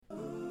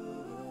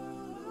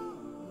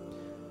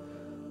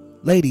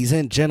Ladies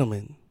and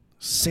gentlemen,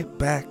 sit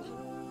back,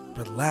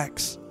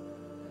 relax.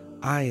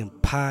 I am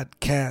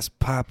Podcast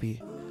Papi,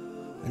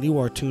 and you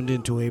are tuned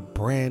into a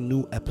brand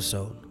new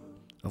episode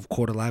of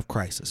Quarter Life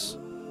Crisis,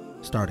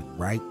 starting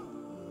right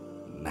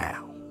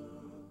now.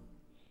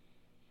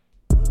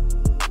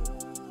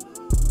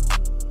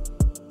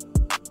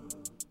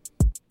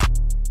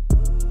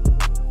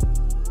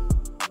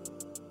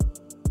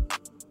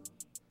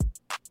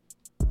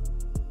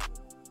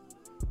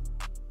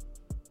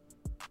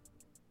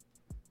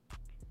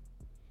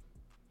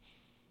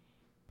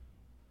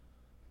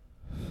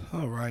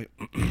 All right.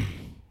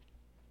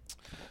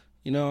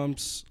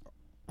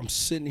 I'm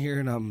sitting here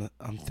and I'm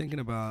thinking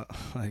about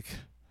like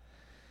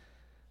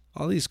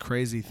all these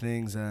crazy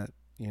things that,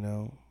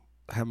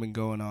 have been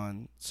going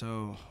on.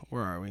 So,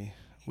 where are we?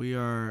 We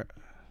are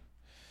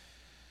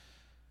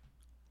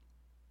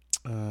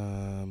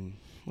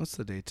what's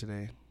the date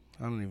today?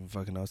 I don't even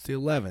fucking know. It's the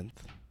 11th.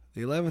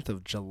 The 11th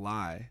of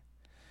July.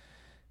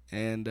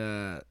 And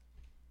the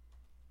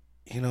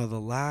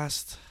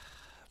last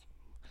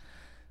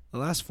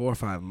 4 or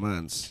 5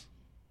 months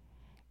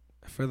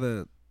for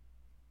the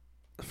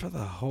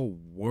whole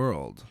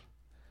world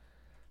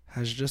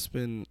has just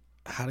been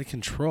out of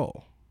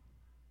control.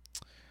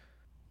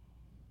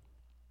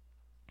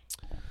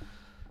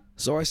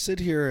 So I sit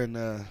here and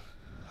I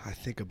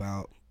think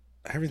about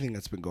everything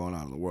that's been going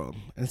on in the world,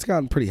 and it's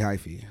gotten pretty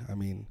hyphy. I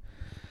mean,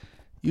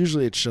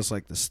 usually it's just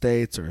like the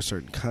States or a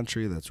certain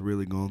country that's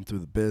really going through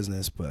the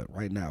business, but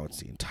right now it's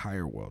the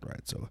entire world,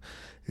 right? So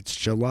it's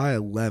July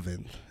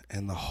 11th,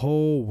 and the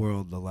whole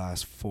world the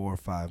last 4 or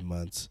 5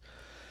 months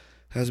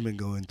has been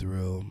going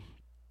through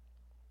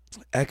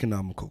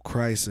economical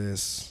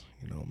crisis,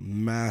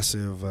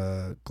 massive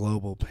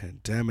global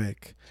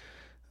pandemic,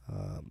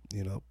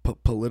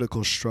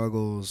 political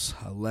struggles,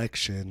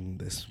 election,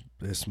 this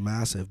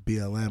massive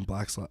BLM,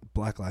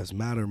 Black Lives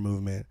Matter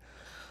movement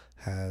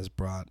has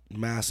brought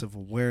massive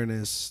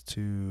awareness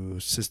to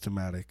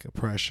systematic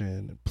oppression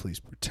and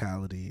police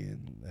brutality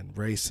and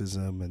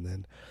racism, and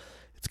then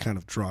it's kind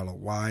of drawn a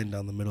line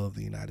down the middle of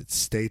the United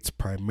States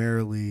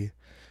primarily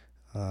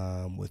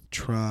with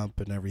Trump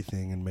and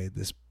everything, and made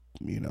this,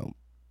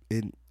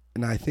 and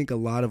I think a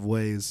lot of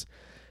ways,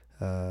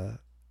 brought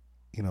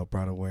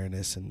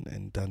awareness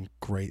and done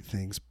great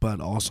things,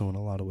 but also in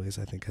a lot of ways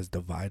I think has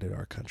divided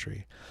our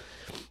country.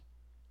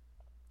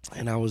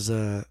 And I was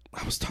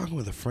talking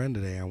with a friend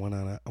today. I went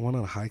on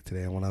a hike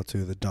today. I went out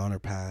to the Donner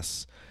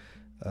Pass,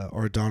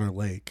 or Donner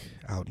Lake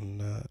out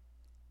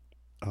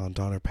on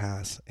Donner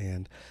Pass,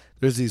 and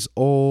there's these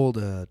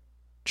old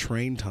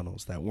train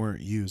tunnels that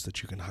weren't used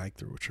that you can hike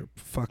through, which are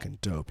fucking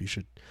dope. You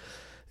should,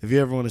 if you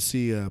ever want to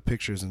see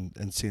pictures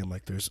and see them,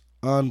 like there's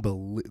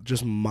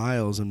just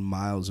miles and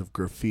miles of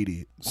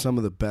graffiti. Some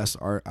of the best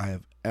art I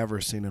have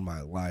ever seen in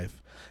my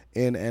life,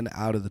 in and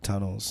out of the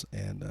tunnels.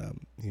 And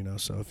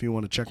so if you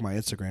want to check my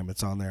Instagram,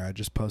 it's on there. I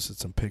just posted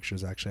some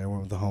pictures. Actually, I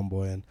went with a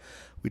homeboy and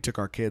we took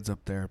our kids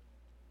up there.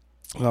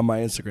 My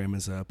Instagram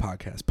is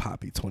Podcast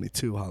Papi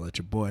 22. Holla at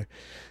your boy.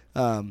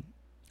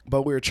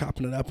 But we were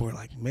chopping it up and we're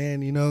like, man,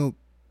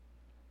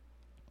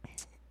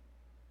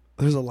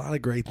 there's a lot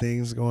of great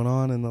things going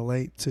on in the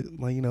late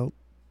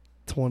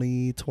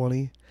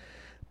 2020,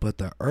 but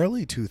the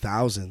early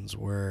 2000s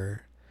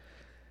were,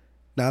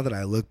 now that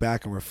I look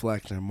back and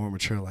reflect and I'm more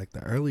mature, like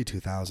the early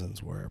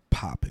 2000s were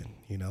popping,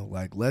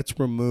 like let's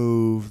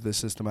remove the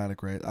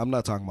systematic rate. I'm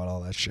not talking about all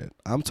that shit.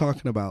 I'm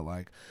talking about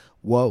like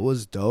what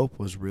was dope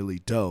was really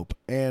dope.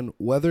 And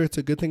whether it's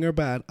a good thing or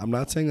bad, I'm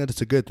not saying that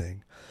it's a good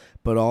thing,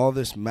 but all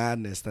this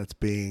madness that's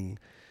being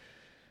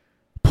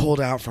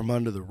pulled out from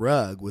under the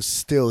rug was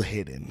still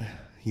hidden,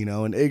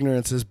 and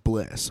ignorance is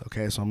bliss.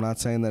 Okay. So I'm not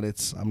saying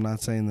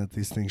that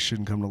these things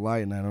shouldn't come to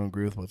light, and I don't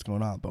agree with what's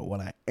going on. But what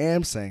I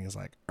am saying is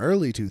like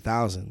early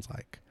 2000s,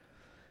 like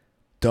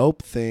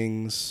dope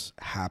things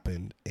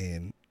happened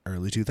in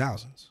early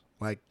 2000s.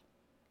 Like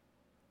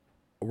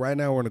right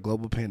now we're in a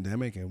global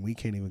pandemic and we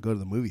can't even go to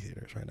the movie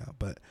theaters right now.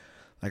 But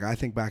like, I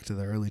think back to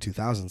the early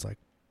 2000s, like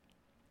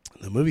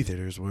the movie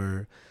theaters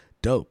were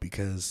dope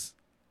because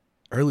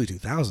early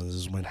 2000s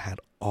is when it had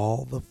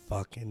all the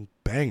fucking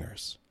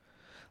bangers.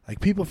 Like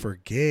people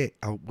forget,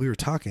 we were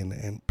talking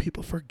and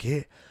people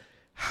forget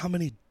how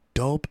many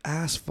dope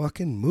ass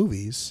fucking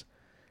movies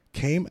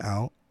came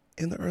out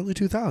in the early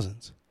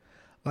 2000s.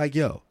 Like,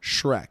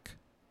 Shrek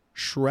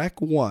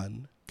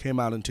 1 came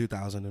out in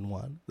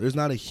 2001. There's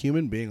not a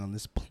human being on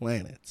this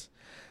planet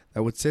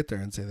that would sit there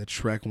and say that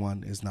Shrek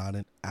 1 is not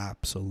an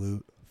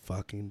absolute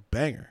fucking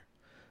banger.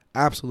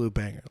 Absolute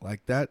banger.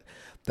 Like that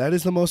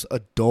is the most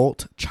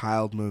adult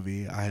child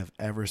movie I have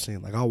ever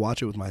seen. Like I'll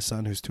watch it with my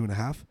son who's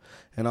 2.5,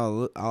 and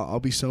I'll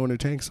be so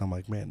entertained because I'm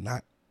like, man,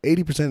 not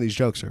 80% of these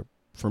jokes are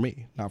for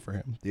me, not for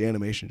him. The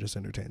animation just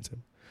entertains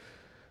him.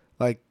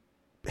 Like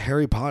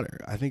Harry Potter,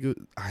 I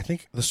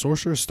think the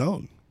Sorcerer's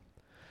Stone,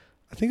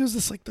 I think it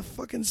was like the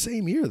fucking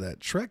same year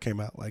that Shrek came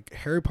out. Like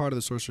Harry Potter,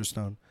 the Sorcerer's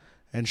Stone,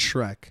 and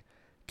Shrek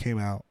came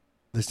out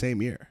the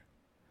same year,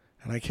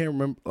 and I can't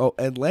remember. Oh,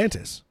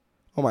 Atlantis.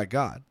 Oh my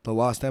God, The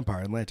Lost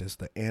Empire, Atlantis,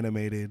 the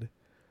animated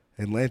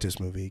Atlantis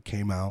movie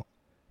came out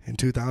in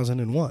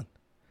 2001.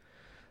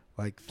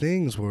 Like,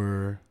 things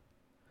were,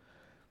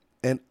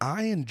 and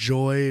I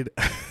enjoyed,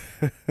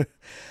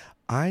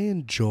 I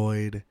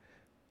enjoyed,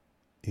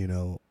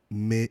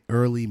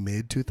 early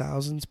mid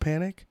 2000s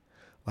panic,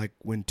 like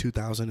when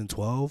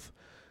 2012,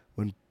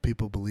 when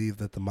people believed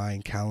that the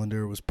Mayan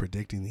calendar was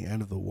predicting the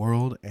end of the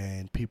world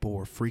and people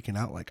were freaking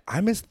out. Like,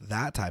 I missed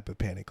that type of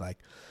panic. Like,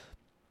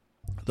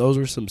 those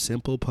were some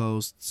simple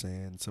posts,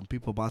 and some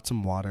people bought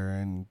some water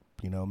and,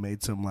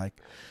 made some, like,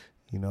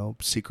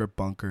 secret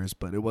bunkers,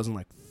 but it wasn't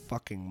like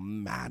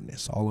fucking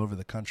madness all over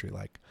the country.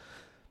 Like,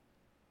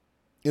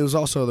 it was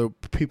also the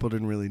people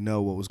didn't really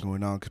know what was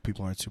going on because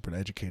people aren't super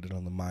educated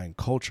on the Mayan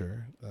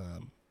culture.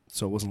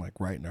 So it wasn't like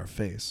right in our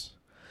face,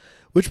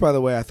 which, by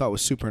the way, I thought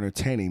was super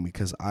entertaining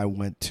because I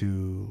went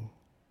to,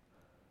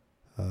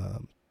 I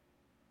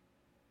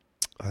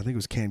think it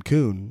was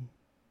Cancun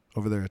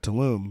over there at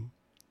Tulum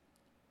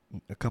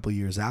a couple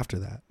years after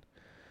that,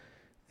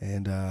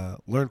 and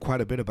learned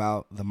quite a bit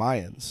about the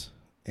Mayans.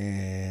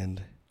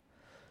 And,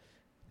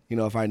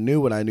 if I knew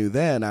what I knew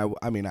then, I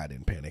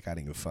didn't panic. I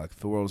didn't give a fuck. If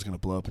the world was going to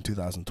blow up in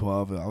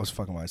 2012, I was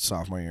fucking my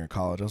sophomore year in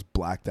college. I was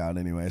blacked out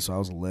anyway, so I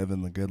was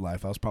living the good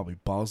life. I was probably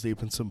balls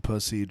deep in some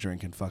pussy,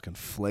 drinking fucking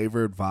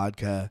flavored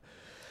vodka,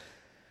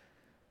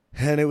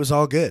 and it was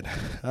all good.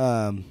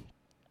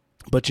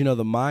 But, the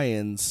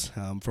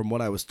Mayans, from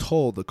what I was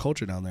told, the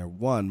culture down there,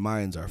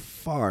 Mayans are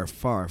far,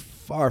 far,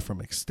 far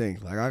from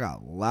extinct. Like, I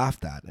got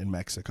laughed at in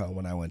Mexico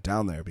when I went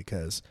down there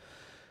because,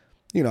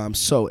 I'm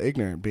so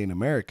ignorant being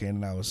American,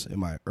 and I was in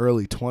my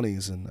early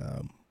 20s, and,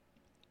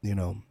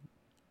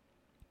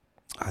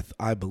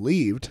 I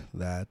believed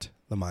that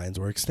the Mayans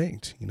were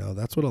extinct.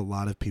 That's what a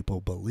lot of people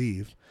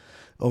believe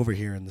over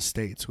here in the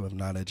States who have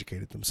not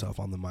educated themselves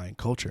on the Mayan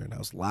culture. And I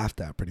was laughed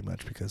at pretty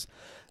much because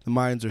the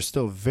Mayans are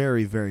still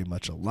very, very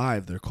much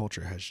alive. Their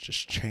culture has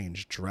just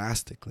changed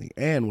drastically.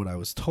 And what I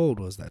was told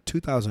was that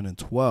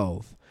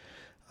 2012,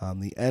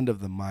 the end of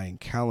the Mayan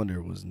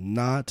calendar, was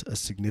not a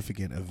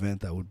significant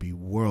event that would be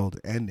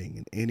world-ending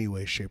in any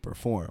way, shape, or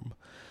form.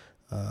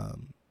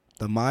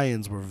 The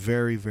Mayans were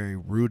very, very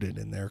rooted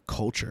in their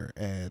culture,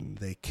 and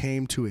they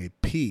came to a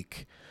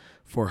peak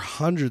for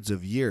hundreds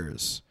of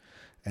years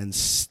and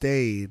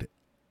stayed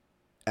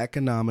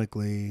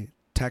economically,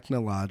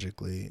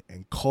 technologically,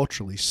 and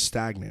culturally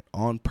stagnant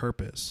on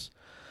purpose.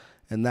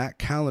 And that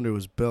calendar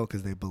was built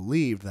because they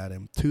believed that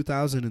in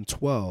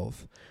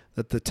 2012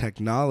 that the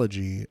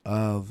technology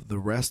of the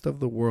rest of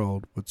the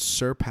world would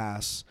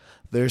surpass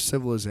their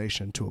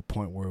civilization to a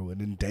point where it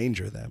would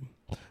endanger them,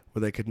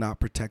 where they could not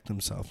protect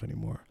themselves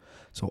anymore.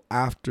 So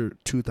after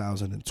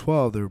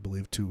 2012, they were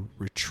believed to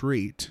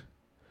retreat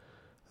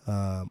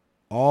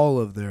all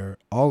of the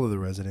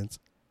residents,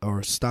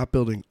 or stop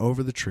building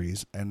over the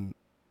trees and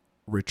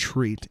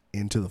retreat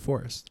into the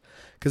forest.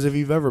 Because if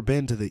you've ever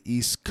been to the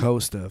east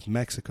coast of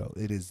Mexico,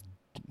 it is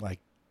like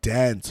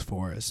dense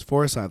forest.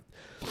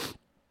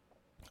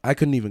 I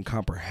couldn't even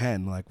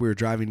comprehend. Like, we were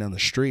driving down the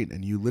street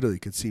and you literally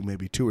could see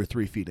maybe 2 or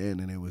 3 feet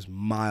in, and it was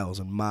miles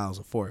and miles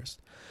of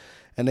forest.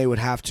 And they would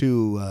have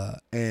to,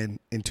 and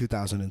in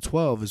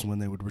 2012 is when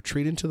they would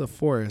retreat into the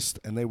forest,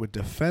 and they would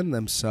defend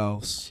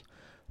themselves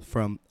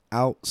from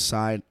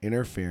outside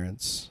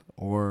interference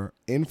or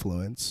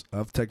influence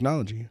of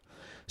technology.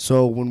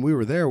 So when we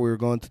were there, we were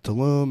going to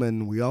Tulum,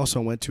 and we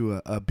also went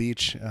to a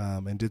beach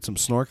and did some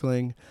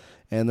snorkeling.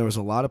 And there was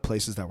a lot of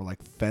places that were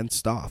like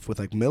fenced off with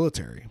like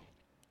military.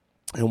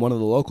 And one of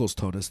the locals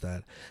told us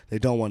that they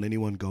don't want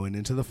anyone going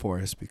into the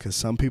forest because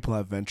some people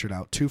have ventured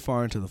out too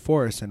far into the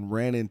forest and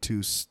ran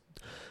into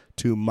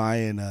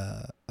Mayan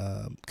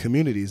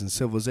communities and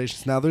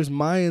civilizations. Now, there's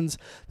Mayans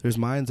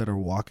that are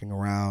walking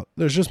around.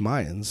 There's just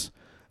Mayans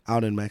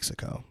out in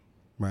Mexico,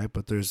 right?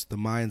 But there's the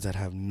Mayans that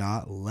have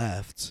not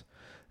left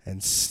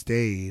and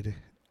stayed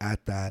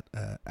at that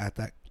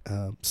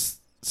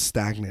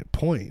stagnant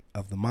point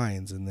of the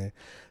Mayans, and there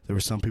were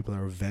some people that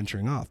were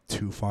venturing off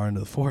too far into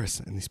the forest,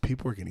 and these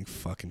people were getting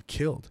fucking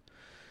killed,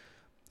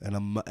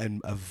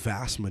 and a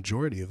vast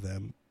majority of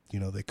them,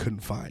 they couldn't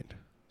find.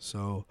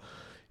 So,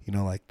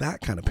 like,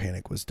 that kind of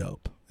panic was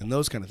dope, and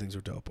those kind of things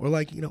were dope. Or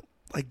like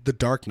The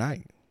Dark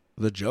Knight,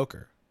 the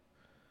Joker.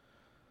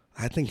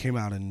 I think came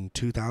out in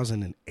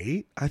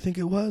 2008. I think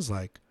it was.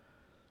 Like,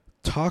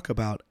 talk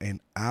about an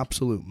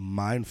absolute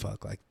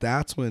mindfuck. Like,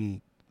 that's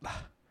when,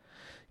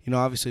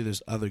 obviously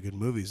there's other good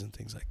movies and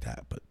things like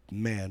that, but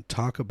man,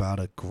 talk about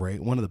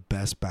one of the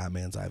best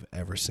Batmans I've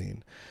ever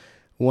seen.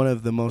 One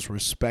of the most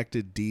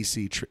respected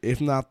DC,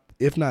 if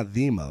not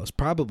the most,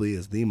 probably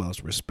is the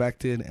most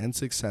respected and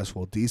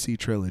successful DC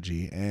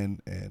trilogy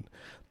and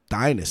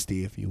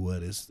dynasty, if you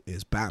would,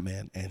 is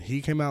Batman. And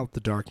he came out with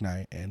The Dark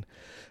Knight, and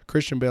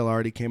Christian Bale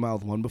already came out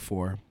with one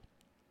before.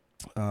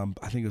 I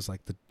think it was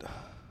like the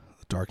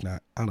Dark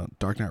Knight. I don't know,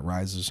 Dark Knight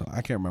Rises or something.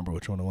 I can't remember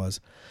which one it was.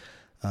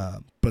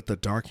 But The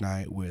Dark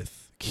Knight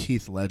with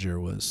Keith Ledger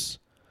was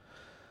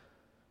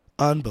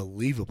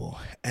unbelievable.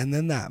 And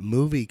then that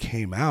movie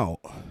came out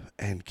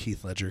and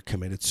Keith Ledger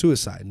committed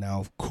suicide. Now,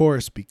 of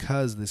course,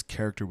 because this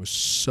character was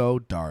so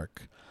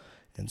dark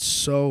and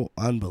so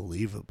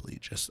unbelievably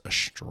just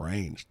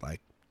estranged.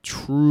 Like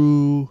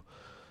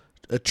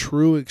a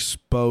true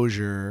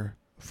exposure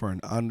for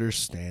an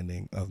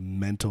understanding of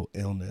mental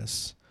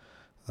illness.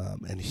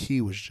 And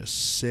he was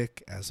just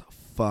sick as a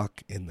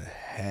fuck in the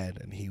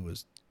head.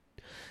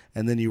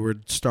 And then you were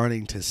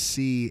starting to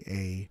see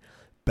a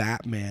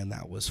Batman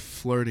that was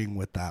flirting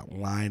with that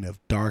line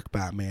of dark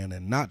Batman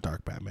and not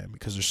dark Batman,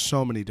 because there's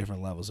so many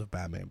different levels of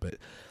Batman. But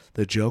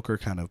the Joker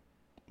kind of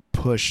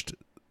pushed,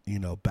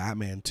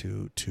 Batman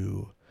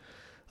to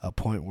a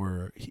point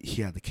where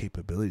he had the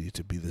capability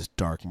to be this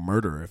dark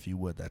murderer, if you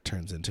would, that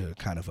turns into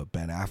kind of a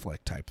Ben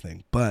Affleck type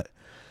thing. But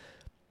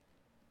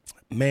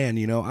man,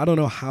 I don't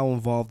know how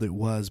involved it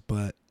was,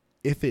 but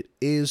if it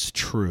is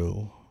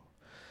true,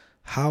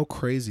 how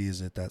crazy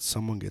is it that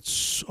someone gets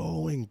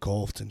so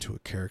engulfed into a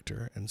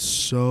character and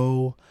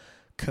so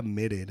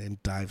committed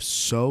and dives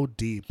so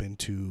deep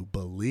into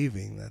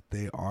believing that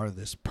they are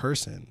this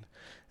person,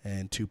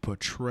 and to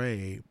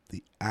portray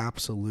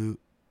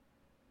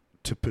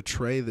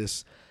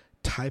this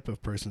type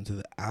of person to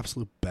the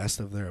absolute best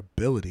of their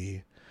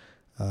ability,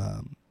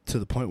 to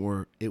the point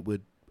where it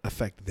would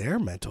affect their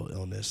mental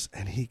illness,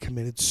 and he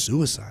committed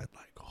suicide.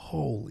 Like,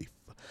 holy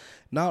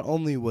not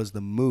only was the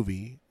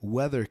movie,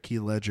 whether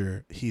Heath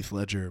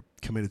Ledger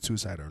committed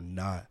suicide or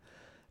not,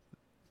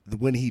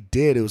 when he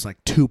did, it was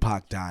like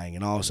Tupac dying,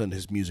 and all of a sudden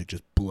his music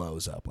just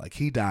blows up. Like,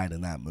 he died in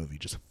that movie,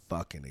 just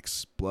fucking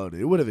exploded.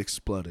 It would have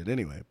exploded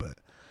anyway, but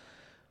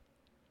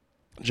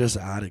just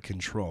out of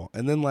control.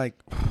 And then, like,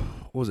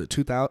 what was it,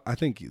 2000? I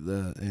think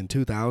in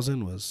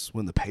 2000 was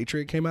when The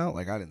Patriot came out.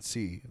 Like, I didn't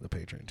see The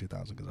Patriot in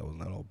 2000 because I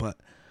wasn't that old, but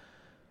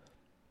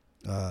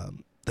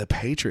The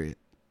Patriot,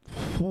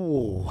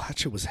 that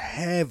shit was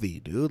heavy,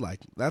 dude.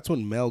 Like, that's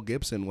when Mel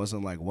Gibson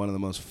wasn't like one of the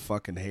most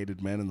fucking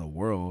hated men in the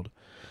world.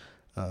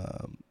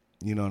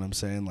 You know what I'm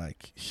saying?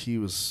 Like, he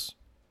was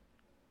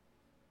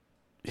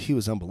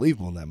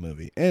unbelievable in that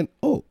movie. And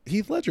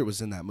Heath Ledger was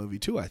in that movie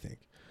too, I think.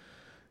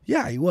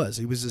 Yeah, he was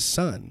his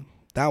son.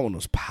 That one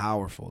was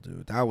powerful,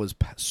 dude. That was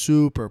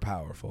super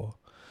powerful.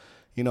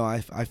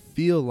 I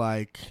feel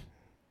like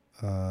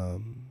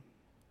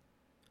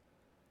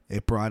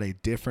it brought a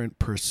different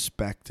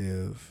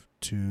perspective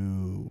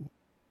to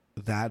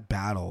that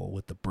battle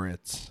with the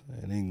Brits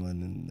in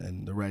England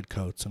and the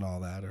Redcoats and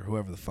all that, or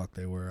whoever the fuck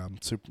they were. I'm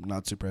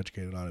not super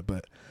educated on it,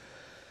 but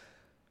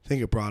I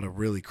think it brought a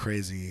really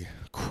crazy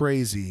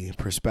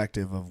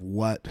perspective of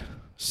what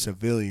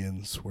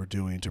civilians were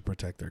doing to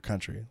protect their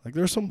country. Like,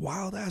 there's some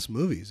wild ass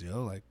movies,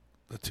 like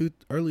the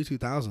early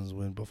 2000s,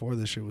 when before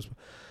this shit was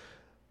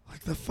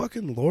like the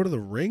fucking Lord of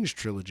the Rings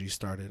trilogy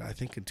started, I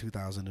think in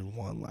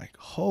 2001. Like,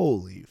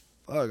 holy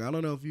fuck. I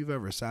don't know if you've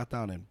ever sat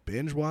down and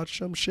binge watched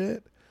some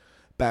shit.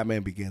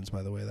 Batman Begins,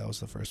 by the way, that was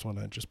the first one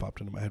that just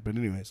popped into my head. But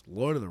anyways,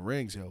 Lord of the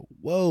Rings,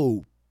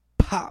 whoa,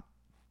 pop,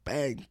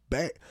 bang,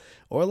 bang.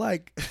 Or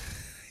like,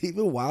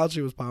 even while she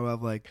was popping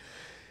up, like,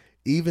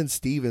 Even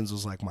Stevens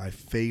was like my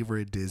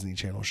favorite Disney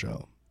Channel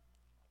show.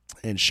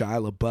 And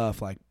Shia LaBeouf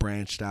like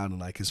branched out in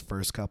like his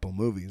first couple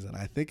movies. And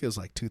I think it was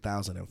like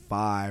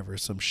 2005 or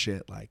some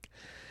shit. Like,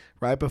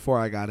 right before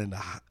I got into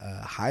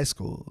high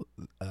school,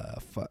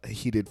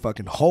 he did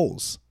fucking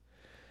Holes.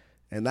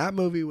 And that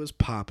movie was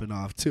popping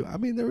off too. I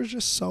mean, there was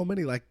just so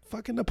many, like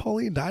fucking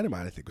Napoleon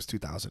Dynamite, I think was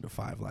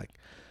 2005. Like,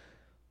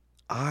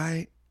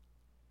 I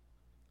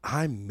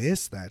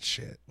miss that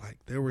shit. Like,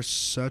 there were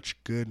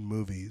such good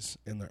movies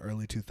in the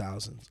early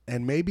 2000s.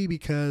 And maybe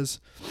because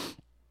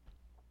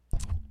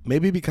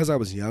I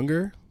was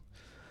younger,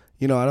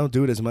 I don't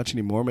do it as much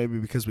anymore. Maybe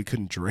because we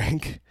couldn't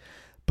drink,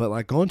 but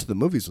like going to the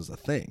movies was a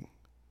thing.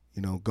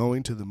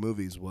 Going to the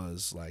movies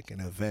was like an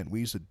event.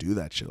 We used to do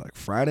that shit. Like,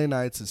 Friday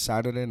nights and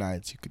Saturday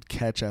nights, you could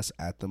catch us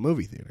at the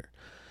movie theater.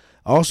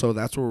 Also,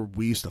 that's where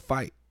we used to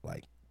fight.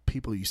 Like,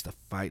 people used to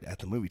fight at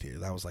the movie theater.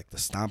 That was like the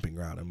stomping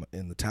ground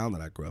in the town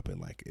that I grew up in.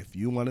 Like, if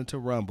you wanted to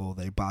rumble,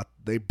 they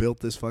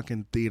built this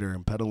fucking theater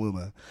in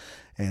Petaluma,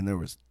 and there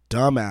was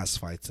dumbass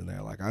fights in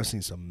there. Like, I've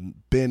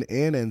been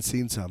in and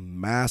seen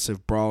some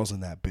massive brawls in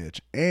that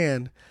bitch.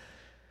 And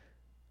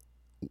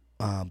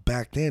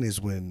back then is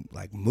when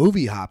like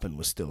movie hopping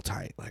was still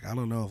tight. Like, I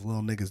don't know if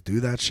little niggas do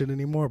that shit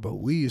anymore, but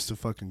we used to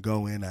fucking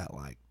go in at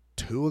like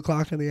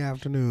 2:00 in the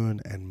afternoon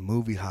and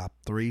movie hop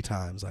 3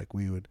 times. Like,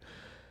 we would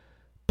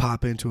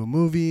pop into a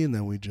movie and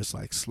then we just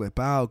like slip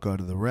out, go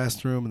to the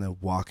restroom, and then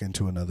walk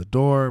into another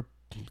door,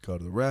 go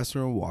to the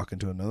restroom, walk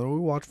into another.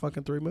 We watched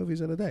fucking 3 movies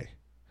in a day.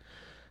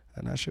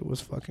 And that shit was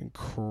fucking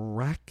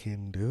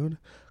cracking, dude.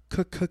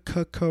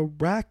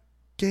 Cracking.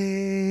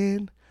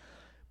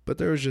 But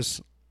there was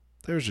just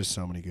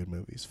so many good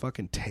movies.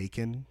 Fucking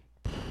Taken.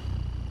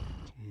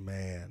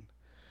 Man.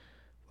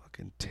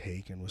 Fucking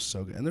Taken was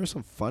so good. And there's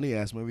some funny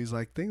ass movies,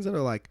 like things that are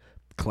like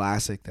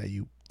classic that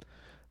you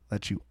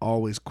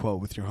always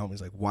quote with your homies,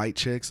 like White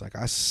Chicks. Like,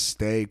 I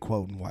stay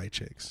quoting White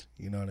Chicks.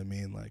 You know what I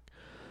mean? Like,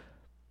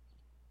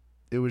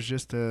 it was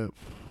just a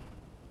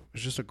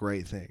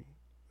great thing.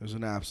 It was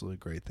an absolutely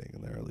great thing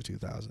in the early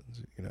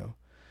 2000s.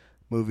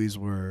 Movies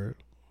were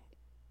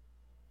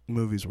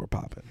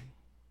popping.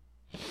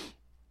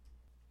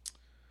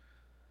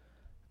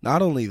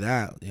 Not only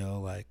that,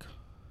 like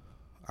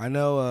I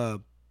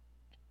know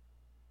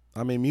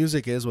I mean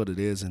music is what it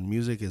is, and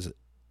music is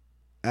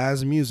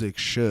as music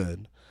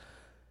should.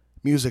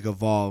 Music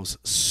evolves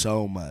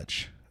so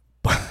much.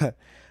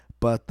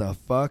 But the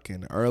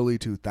fucking early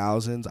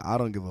 2000s, I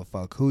don't give a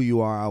fuck who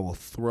you are. I will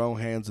throw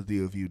hands with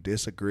you if you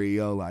disagree,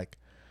 yo. Like,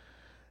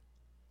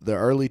 the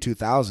early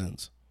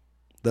 2000s,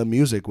 the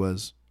music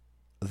was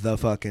the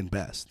fucking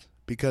best.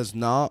 Because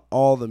not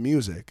all the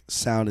music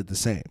sounded the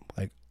same.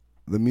 Like,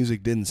 the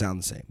music didn't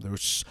sound the same.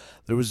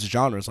 There was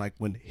genres, like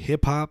when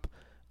hip-hop,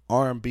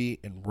 R&B,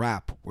 and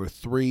rap were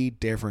three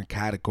different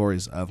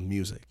categories of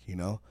music,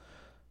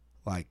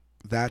 Like,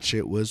 that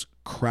shit was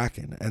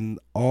cracking, and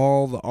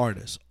all the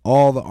artists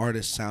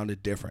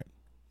sounded different.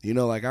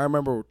 Like I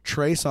remember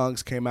Trey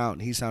songs came out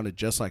and he sounded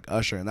just like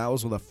Usher, and that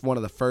was one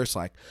of the first,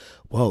 like,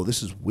 whoa,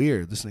 this is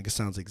weird. This nigga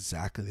sounds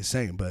exactly the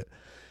same. But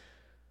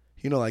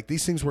like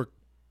these things were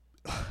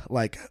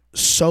like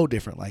so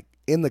different. Like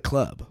In the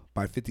Club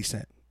by 50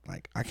 Cent.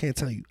 Like I can't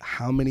tell you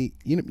how many.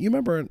 You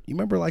remember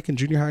like in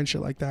junior high and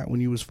shit like that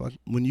when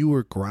you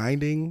were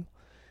grinding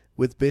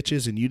with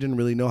bitches and you didn't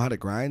really know how to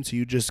grind, so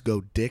you just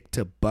go dick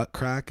to butt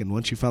crack, and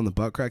once you found the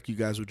butt crack, you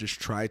guys would just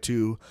try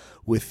to,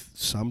 with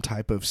some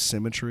type of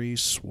symmetry,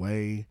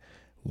 sway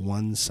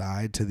one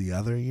side to the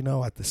other,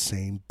 at the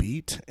same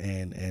beat,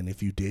 and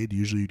if you did,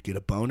 usually you'd get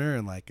a boner,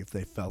 and like if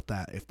they felt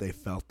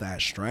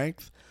that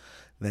strength,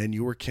 then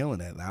you were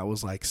killing it. That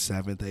was like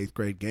 7th, 8th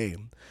grade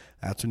game.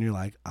 That's when you're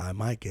like, I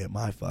might get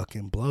my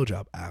fucking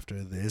blowjob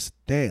after this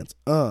dance.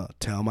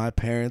 Tell my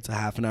parents a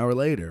half an hour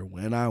later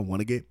when I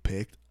want to get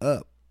picked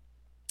up.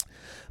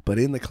 But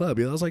In the Club,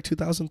 that was like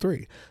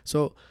 2003.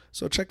 So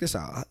check this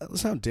out.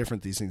 Let's see how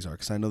different these things are,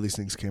 because I know these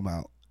things came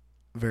out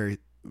very,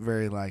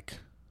 very like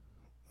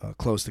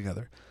close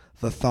together.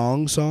 The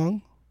Thong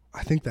Song,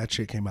 I think that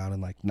shit came out in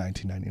like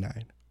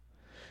 1999.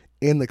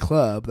 In the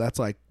Club, that's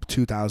like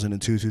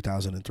 2002,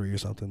 2003 or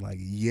something. Like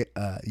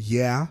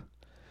yeah,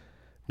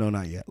 no,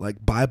 not yet.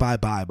 Like Bye Bye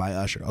Bye by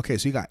Usher. Okay,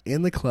 so you got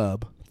In the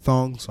Club,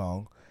 Thong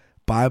Song,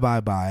 Bye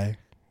Bye Bye,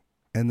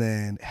 and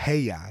then Hey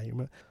Ya.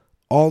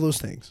 All those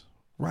things.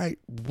 Right,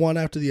 one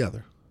after the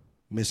other.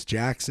 Miss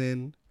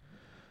Jackson,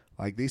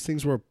 like these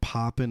things were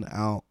popping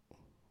out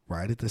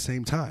right at the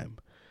same time.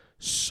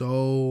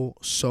 So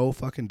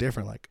fucking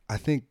different. Like I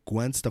think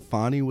Gwen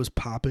Stefani was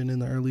popping in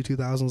the early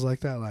 2000s like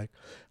that. Like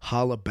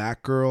Holla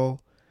Back Girl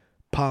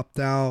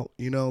popped out.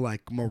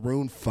 Like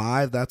Maroon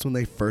 5. That's when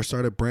they first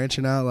started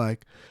branching out.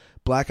 Like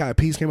Black Eyed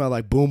Peas came out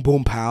like Boom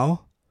Boom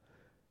Pow.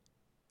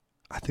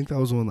 I think that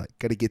was one like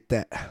gotta get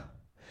that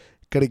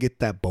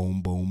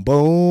boom, boom,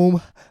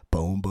 boom,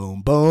 boom,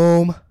 boom,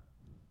 boom.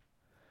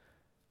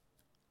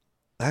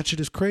 That shit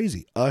is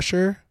crazy.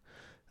 Usher,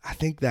 I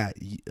think that,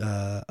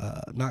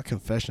 not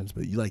Confessions,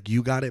 but like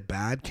You Got It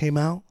Bad came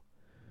out.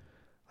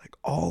 Like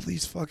all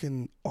these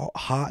fucking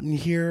Hot in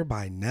Here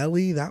by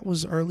Nelly, that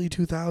was early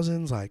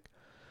 2000s. Like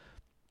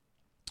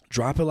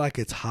Drop It Like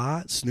It's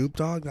Hot, Snoop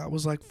Dogg, that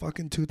was like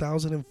fucking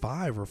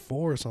 2005 or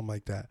 4 or something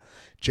like that.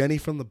 Jenny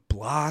from the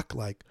Block,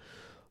 like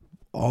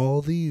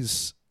all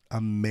these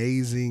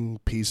amazing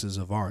pieces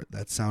of art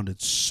that sounded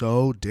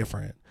so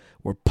different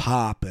were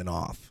popping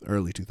off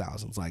early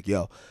 2000s. Like,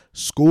 yo,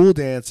 school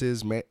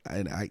dances, man,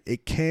 and I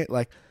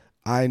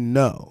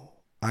know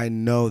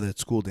that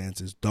school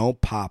dances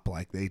don't pop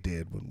like they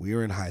did when we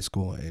were in high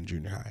school and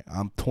junior high.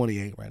 I'm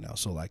 28 right now,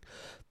 so like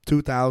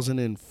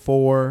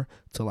 2004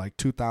 to like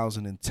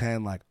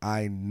 2010, like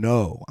I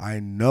know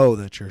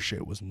that your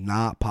shit was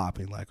not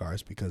popping like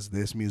ours, because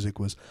this music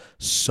was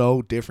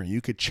so different. You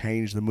could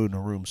change the mood in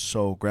a room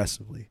so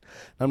aggressively.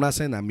 And I'm not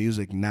saying that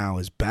music now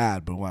is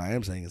bad, but what I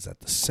am saying is that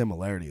the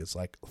similarity is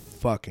like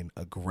fucking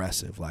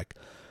aggressive. Like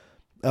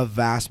a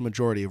vast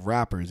majority of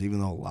rappers,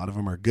 even though a lot of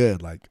them are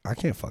good, like I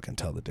can't fucking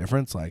tell the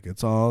difference. Like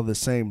it's all the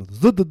same.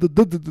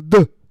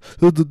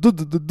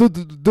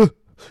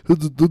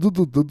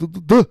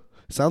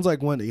 Sounds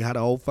like when you had a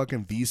whole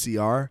fucking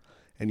VCR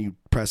and you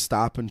press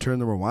stop and turn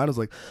the rewind. It was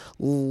like,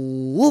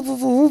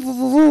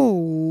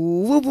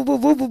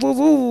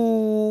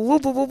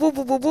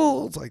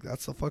 it's like,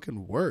 that's the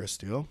fucking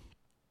worst,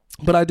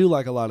 But I do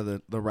like a lot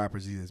of the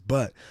rappers these days,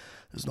 but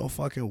there's no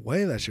fucking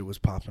way that shit was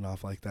popping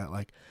off like that.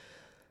 Like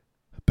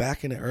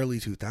back in the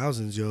early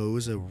 2000s, it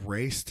was a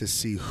race to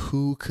see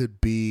who could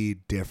be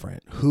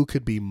different, who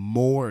could be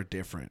more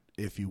different,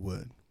 if you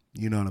would.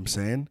 You know what I'm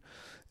saying?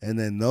 And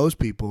then those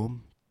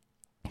people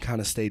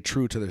kind of stayed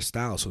true to their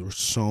style. So there were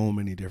so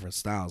many different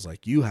styles.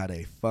 Like you had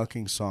a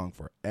fucking song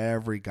for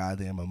every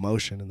goddamn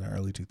emotion in the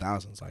early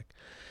 2000s. Like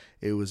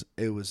it was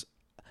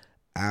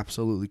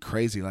absolutely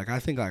crazy. Like I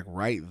think like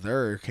Right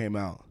There came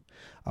out.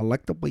 I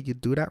like the way you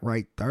do that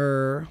right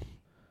there.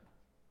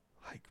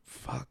 Like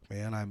fuck,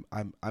 man,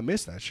 I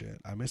miss that shit.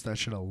 I miss that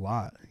shit a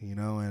lot,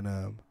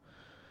 and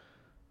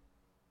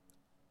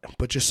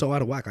but just so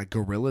out of whack. Like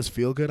Gorillaz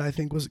Feel Good, I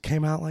think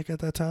came out like at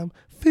that time.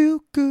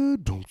 Feel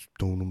good, don't feel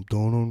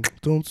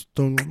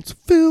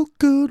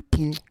good,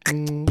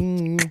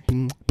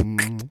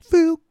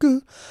 feel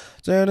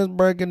Santa's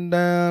breaking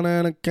down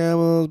and a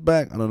camel's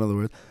back. I don't know the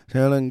words.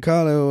 Telling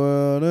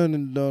Hollywood and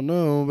you don't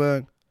know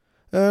back.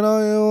 And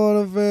all you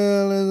want to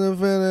feel is a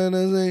feeling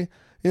to see.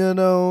 You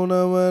don't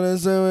know what to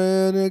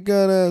say when you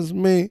gotta ask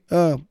me.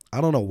 I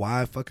don't know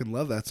why I fucking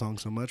love that song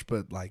so much,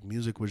 but like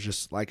music was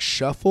just like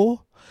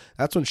Shuffle.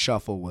 That's when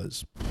Shuffle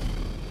was.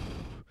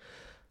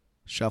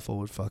 Shuffle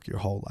would fuck your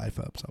whole life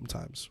up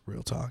sometimes.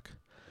 Real talk.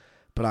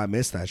 But I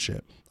miss that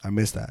shit. I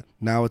miss that.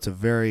 Now it's a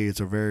very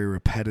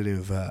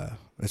repetitive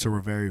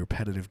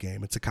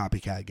game. It's a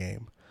copycat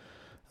game.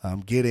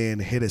 Get in,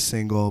 hit a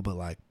single, but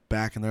like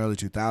back in the early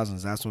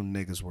 2000s, that's when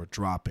niggas were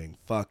dropping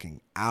fucking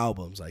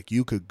albums. Like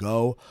you could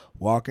go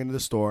walk into the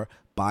store,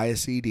 buy a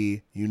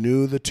CD, you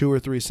knew the 2 or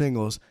 3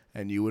 singles,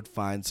 and you would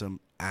find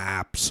some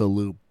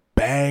absolute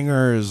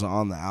bangers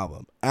on the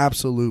album.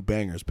 Absolute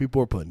bangers. People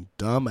were putting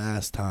dumb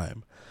ass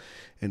time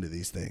into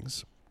these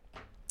things.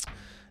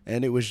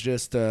 And it was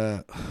just,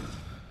 it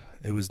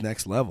was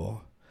next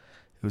level.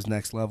 It was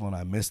next level, and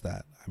I miss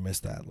that.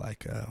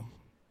 Like,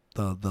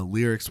 the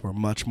lyrics were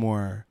much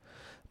more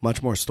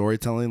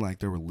storytelling. Like,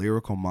 there were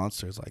lyrical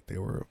monsters. Like, they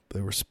were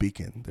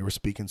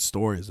speaking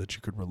stories that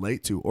you could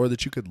relate to or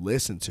that you could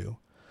listen to.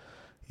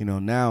 You know,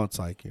 now it's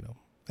like, you know,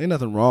 ain't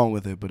nothing wrong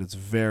with it, but it's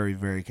very,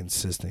 very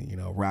consistent. You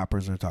know,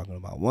 rappers are talking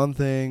about one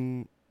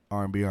thing,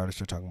 R&B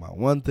artists are talking about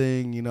one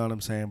thing. You know what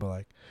I'm saying? But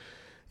like,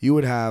 you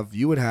would have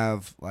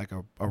like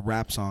a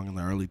rap song in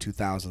the early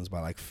 2000s by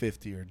like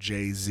 50 or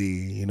Jay-Z,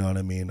 you know what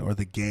I mean, or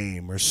The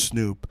Game or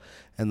Snoop,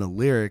 and the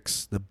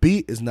lyrics, the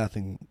beat is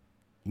nothing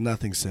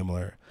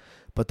similar,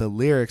 but the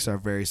lyrics are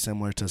very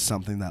similar to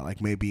something that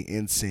like maybe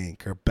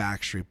NSYNC or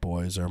Backstreet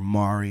Boys or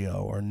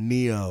Mario or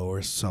Neo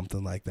or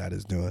something like that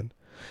is doing.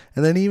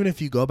 And then even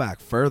if you go back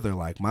further,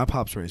 like my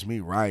pops raised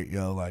me right,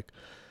 yo, like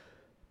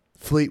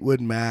Fleetwood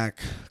Mac,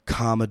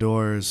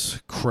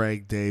 Commodores,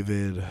 Craig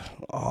David,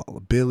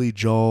 Billy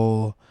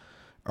Joel,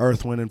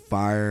 Earth, Wind and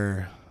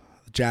Fire,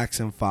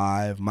 Jackson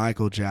 5,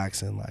 Michael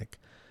Jackson. Like,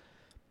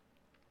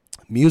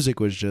 music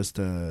was just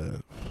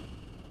it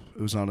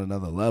was on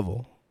another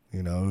level.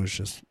 You know,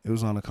 it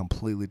was on a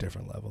completely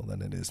different level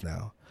than it is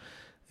now.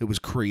 It was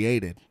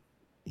created,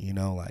 you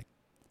know, like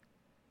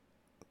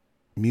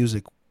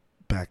music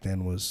back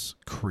then was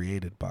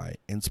created by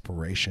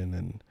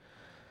inspiration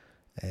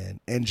and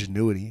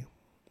ingenuity.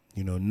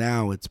 You know,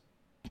 now it's,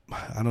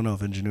 I don't know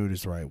if ingenuity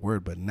is the right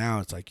word, but now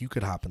it's like you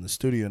could hop in the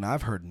studio, and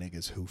I've heard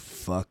niggas who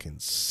fucking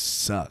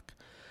suck.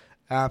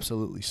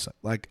 Absolutely suck.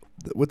 Like,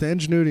 with the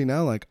ingenuity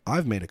now, like,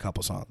 I've made a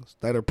couple songs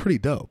that are pretty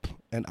dope,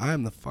 and I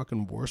am the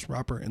fucking worst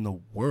rapper in the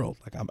world.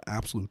 Like, I'm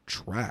absolute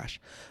trash.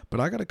 But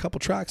I got a couple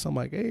tracks, I'm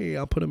like, hey,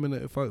 I'll put them in,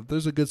 if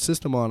there's a good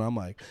system on, I'm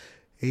like,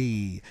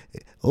 hey,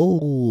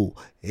 oh,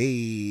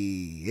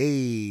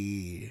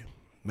 hey.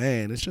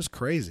 Man, it's just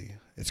crazy.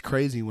 It's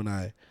crazy when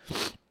I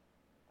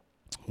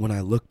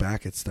look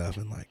back at stuff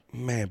and like,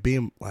 man,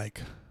 being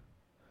like,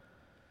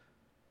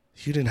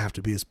 you didn't have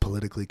to be as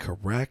politically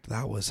correct.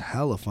 That was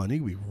hella fun. You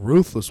could be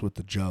ruthless with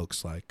the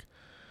jokes. Like,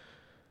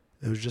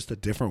 it was just a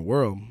different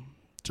world.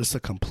 Just a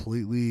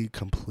completely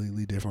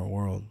different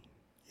world.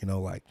 You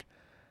know, like,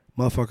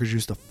 motherfuckers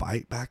used to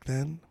fight back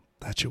then.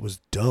 That shit was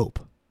dope.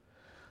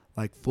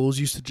 Like, fools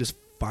used to just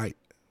fight.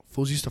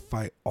 Fools used to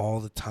fight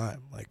all the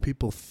time. Like,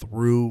 people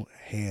threw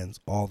hands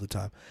all the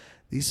time.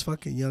 These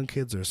fucking young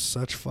kids are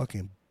such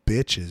fucking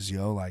bitches,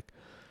 yo. Like,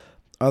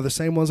 are the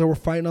same ones that were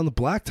fighting on the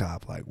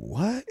blacktop. Like,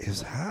 what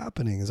is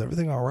happening? Is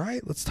everything all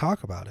right? Let's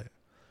talk about it.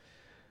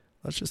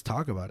 Let's just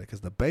talk about it,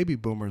 because the baby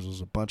boomers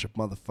was a bunch of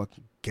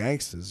motherfucking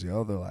gangsters,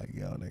 yo. They're like,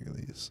 yo,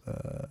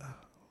 nigga,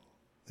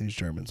 these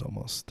Germans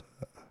almost,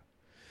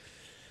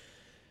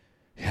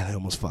 they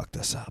almost fucked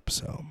us up.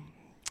 So,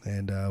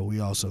 and we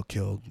also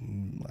killed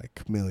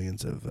like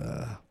millions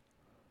of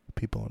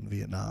people in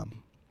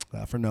Vietnam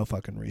for no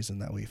fucking reason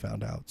that we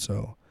found out.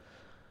 So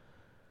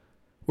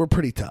we're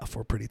pretty tough.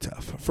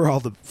 For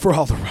all the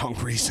wrong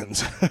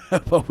reasons,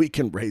 but we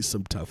can raise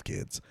some tough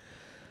kids.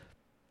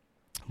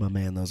 But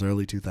man, those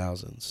early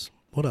 2000s.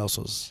 What else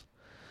was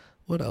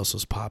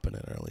popping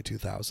in early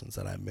 2000s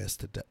that I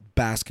missed?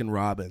 Baskin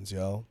Robbins,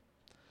 yo.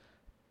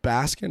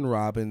 Baskin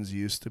Robbins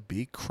used to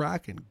be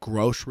cracking.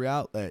 Grocery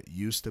outlet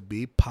used to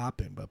be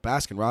popping, but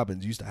Baskin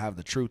Robbins used to have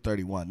the true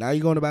 31. Now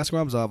you go into Baskin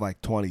Robbins, I'll have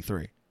like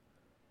 23.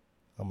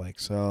 I'm like,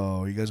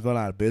 so you guys going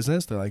out of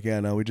business? They're like, yeah,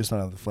 no, we just don't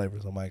have the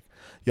flavors. I'm like,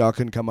 y'all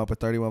couldn't come up with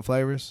 31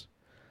 flavors?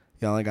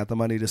 Y'all ain't got the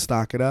money to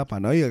stock it up? I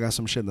know you got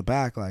some shit in the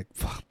back. Like,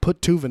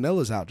 put 2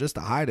 vanillas out just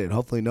to hide it.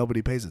 Hopefully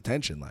nobody pays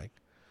attention. Like,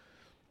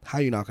 how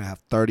you not going to have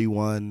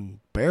 31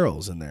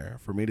 barrels in there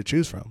for me to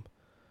choose from?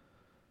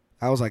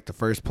 I was like the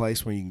first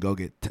place where you can go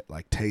get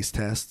like taste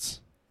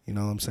tests. You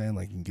know what I'm saying?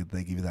 Like,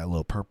 they give you that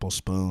little purple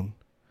spoon.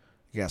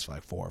 You guys for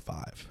like 4 or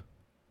 5.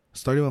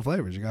 It's 31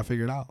 flavors. You got to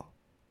figure it out.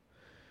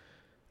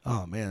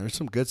 Oh, man, there's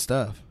some good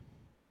stuff.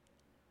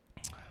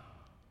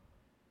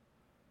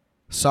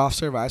 Soft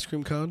serve ice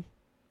cream cone.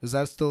 Is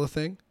that still a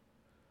thing?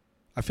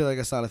 I feel like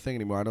it's not a thing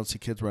anymore. I don't see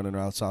kids running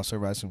around soft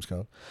serve ice cream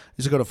cone. I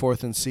used to go to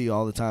 4th and C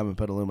all the time in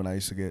Petaluma, and I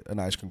used to get an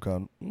ice cream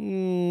cone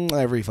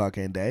every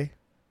fucking day.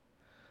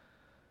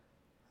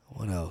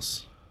 What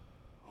else?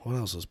 What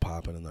else was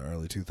popping in the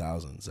early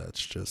 2000s?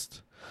 That's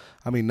just,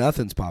 I mean,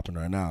 nothing's popping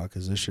right now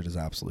because this shit is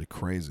absolutely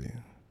crazy.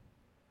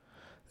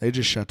 They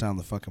just shut down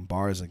the fucking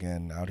bars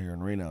again out here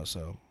in Reno.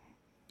 So,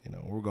 you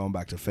know, we're going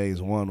back to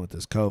phase 1 with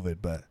this COVID.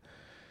 But,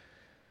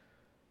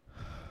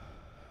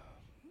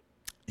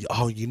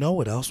 oh, you know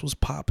what else was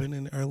popping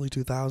in the early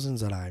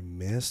 2000s that I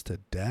missed to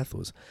death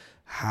was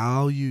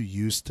how you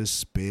used to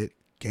spit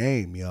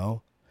game,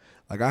 yo.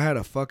 Like, I had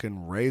a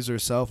fucking Razor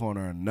cell phone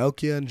or a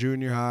Nokia in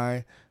junior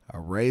high, a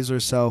Razor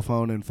cell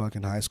phone in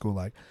fucking high school.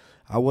 Like,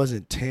 I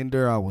wasn't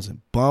Tinder, I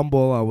wasn't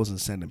Bumble, I wasn't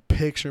sending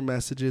picture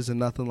messages and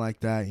nothing like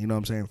that. You know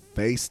what I'm saying?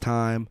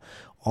 FaceTime,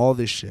 all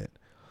this shit.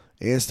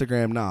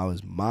 Instagram, nah, it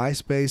was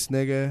MySpace,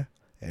 nigga,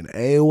 and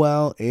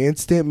AOL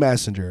Instant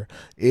Messenger.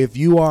 If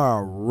you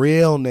are a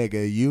real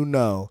nigga, you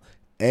know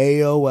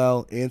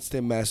AOL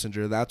Instant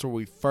Messenger. That's where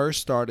we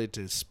first started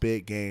to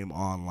spit game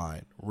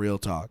online. Real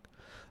talk.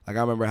 Like,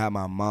 I remember I had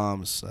my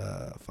mom's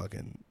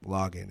fucking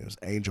login. It was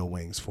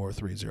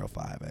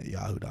angelwings4305 at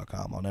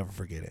yahoo.com. I'll never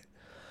forget it.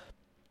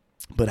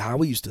 But how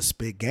we used to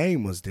spit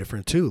game was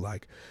different, too.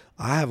 Like,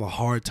 I have a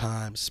hard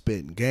time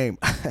spitting game.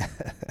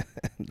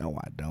 No,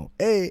 I don't.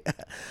 Hey.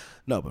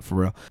 No, but for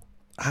real,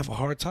 I have a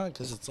hard time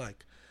because it's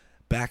like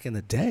back in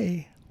the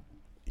day,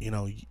 you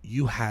know,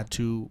 you had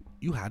to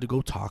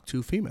go talk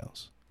to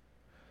females.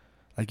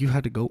 Like, you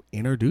had to go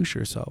introduce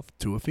yourself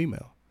to a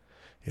female.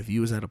 If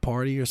you was at a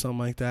party or something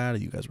like that, or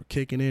you guys were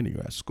kicking it, or you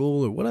were at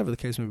school, or whatever the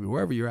case may be,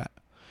 wherever you're at,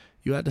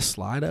 you had to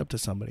slide up to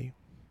somebody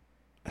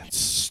and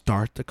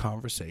start the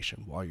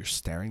conversation while you're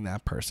staring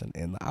that person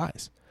in the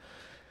eyes.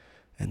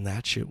 And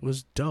that shit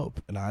was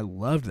dope. And I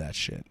loved that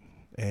shit.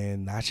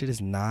 And that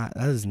is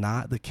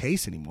not the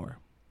case anymore.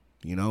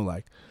 You know,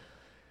 like,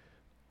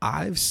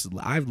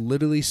 I've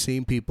literally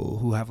seen people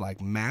who have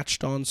like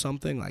matched on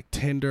something like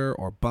Tinder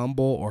or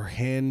Bumble or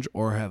Hinge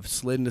or have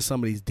slid into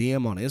somebody's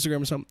DM on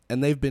Instagram or something,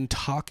 and they've been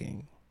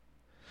talking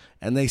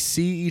and they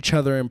see each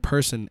other in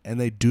person and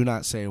they do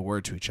not say a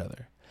word to each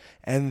other.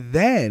 And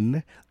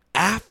then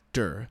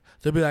after,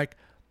 they'll be like,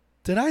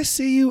 did I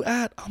see you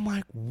at? I'm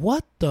like,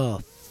 what the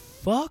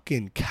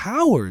fucking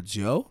cowards,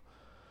 yo?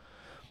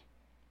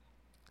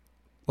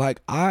 Like,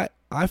 I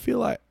feel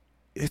like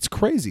it's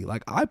crazy.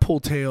 Like, I pull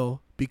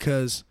tail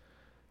because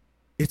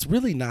it's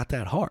really not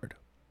that hard.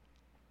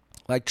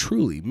 Like,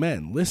 truly,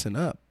 men, listen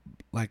up.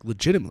 Like,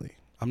 legitimately,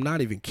 I'm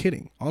not even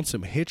kidding. On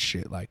some hit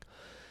shit. Like,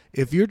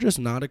 if you're just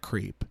not a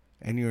creep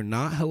and you're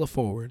not hella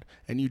forward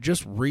and you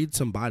just read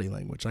some body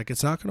language, like,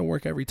 it's not going to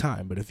work every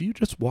time. But if you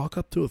just walk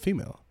up to a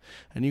female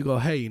and you go,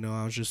 hey, you know,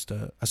 I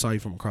saw you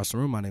from across the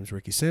room. My name's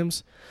Ricky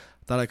Sims.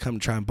 Thought I'd come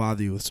try and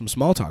bother you with some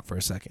small talk for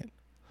a second.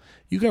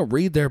 You can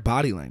read their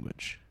body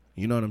language.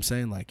 You know what I'm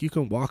saying? Like, you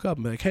can walk up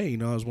and be like, hey, you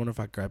know, I was wondering if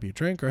I could grab you a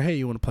drink, or hey,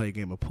 you want to play a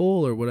game of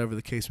pool, or whatever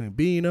the case may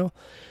be, you know?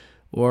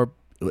 Or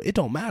it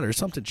don't matter.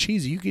 Something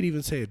cheesy. You could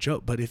even say a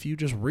joke. But if you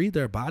just read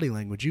their body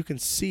language, you can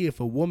see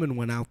if a woman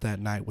went out that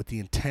night with the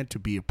intent to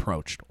be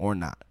approached or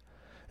not.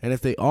 And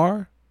if they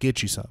are,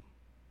 get you some,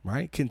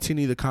 right?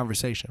 Continue the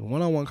conversation.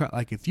 One-on-one,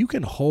 like, if you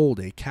can hold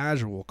a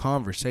casual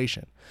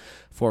conversation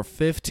for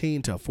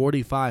 15 to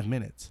 45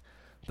 minutes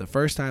the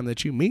first time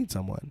that you meet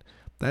someone,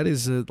 that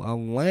is a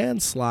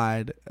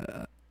landslide.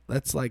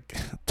 That's like,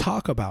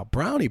 talk about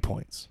brownie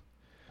points.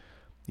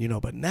 You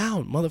know, but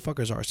now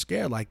motherfuckers are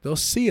scared. Like, they'll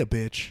see a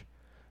bitch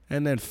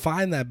and then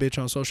find that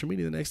bitch on social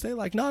media the next day.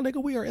 Like, nah,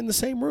 nigga, we are in the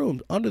same room,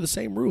 under the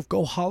same roof.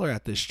 Go holler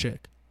at this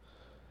chick.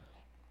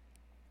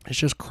 It's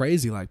just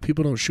crazy. Like,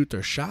 people don't shoot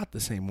their shot the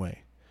same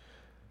way.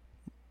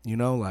 You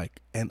know, like,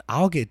 and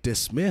I'll get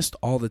dismissed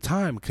all the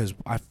time because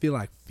I feel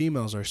like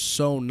females are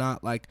so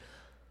not like,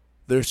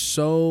 they're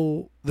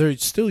still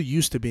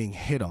used to being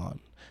hit on,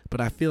 but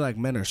I feel like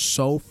men are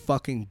so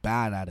fucking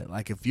bad at it.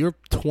 Like, if you're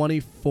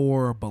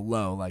 24 or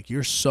below, like,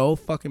 you're so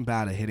fucking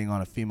bad at hitting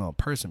on a female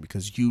person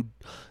because you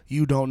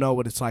don't know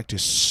what it's like to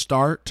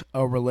start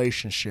a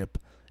relationship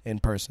in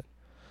person.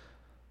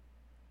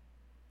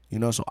 You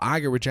know, so I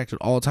get rejected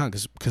all the time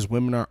because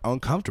women are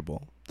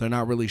uncomfortable. They're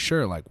not really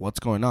sure, like, what's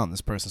going on. This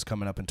person's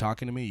coming up and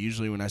talking to me.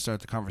 Usually when I start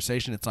the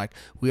conversation, it's like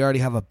we already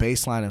have a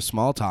baseline of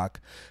small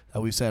talk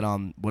that we've said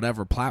on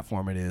whatever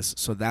platform it is,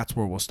 so that's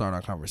where we'll start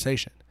our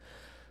conversation.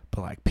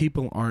 But, like,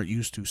 people aren't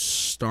used to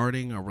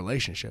starting a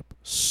relationship,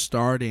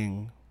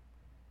 starting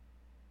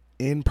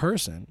in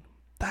person.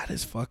 That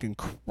is fucking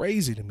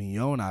crazy to me,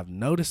 yo, and I've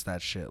noticed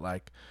that shit,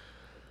 like,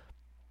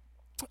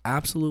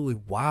 absolutely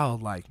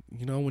wild. Like,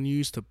 you know, when you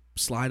used to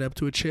slide up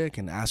to a chick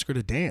and ask her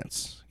to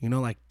dance, you know,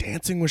 like,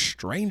 dancing with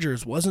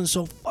strangers wasn't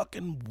so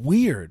fucking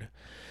weird.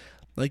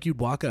 Like, you'd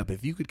walk up,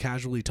 if you could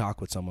casually talk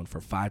with someone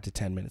for 5 to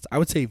 10 minutes, I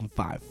would say even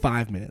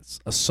 5 minutes,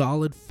 a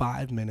solid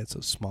 5 minutes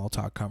of small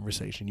talk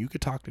conversation. You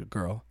could talk to a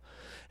girl,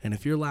 and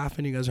if you're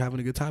laughing, you guys are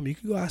having a good time, you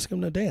could go ask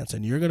them to dance,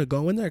 and you're going to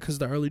go in there because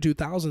the early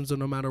 2000s, and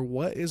no matter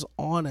what is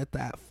on at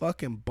that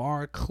fucking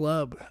bar,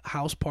 club,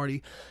 house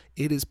party,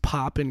 it is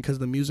popping because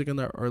the music in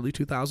the early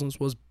 2000s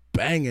was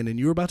banging, and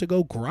you were about to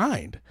go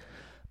grind.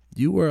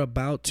 You were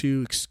about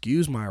to,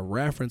 excuse my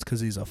reference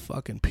because he's a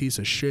fucking piece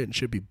of shit and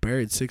should be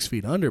buried 6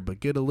 feet under, but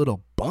get a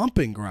little bump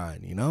and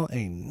grind, you know?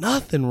 Ain't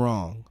nothing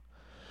wrong.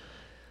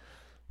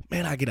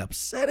 Man, I get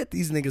upset at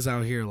these niggas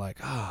out here like,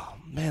 oh,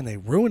 man, they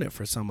ruin it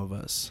for some of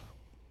us.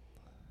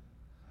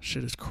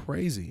 Shit is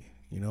crazy.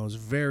 You know, it's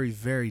very,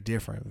 very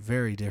different.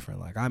 Very different.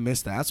 Like, I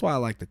miss that. That's why I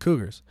like the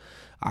Cougars.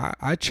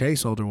 I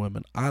chase older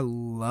women. I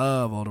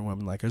love older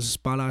women. Like, there's a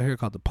spot out here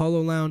called the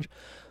Polo Lounge.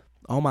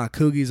 All my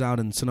Cougies out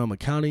in Sonoma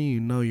County, you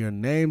know your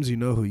names, you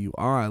know who you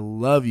are. I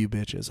love you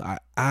bitches. I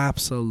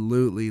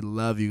absolutely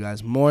love you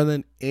guys more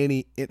than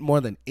any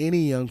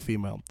young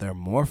female. They're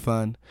more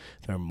fun.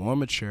 They're more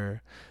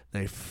mature.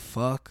 They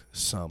fuck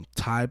some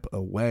type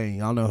of way.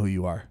 Y'all know who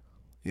you are.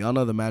 Y'all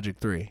know the magic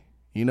 3.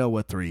 You know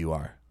what 3 you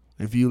are.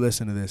 If you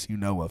listen to this, you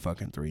know what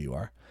fucking 3 you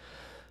are.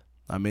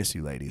 I miss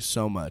you ladies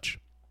so much.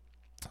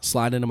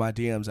 Slide into my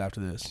DMs after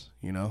this,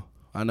 you know.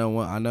 I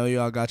know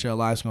y'all got your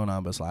lives going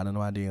on, but slide into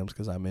my DMs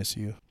because I miss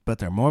you. But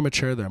they're more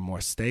mature. They're more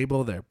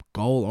stable. They're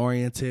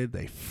goal-oriented.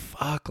 They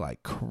fuck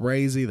like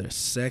crazy. They're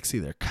sexy.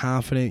 They're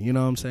confident. You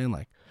know what I'm saying?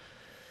 Like,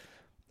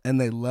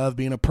 and they love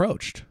being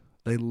approached.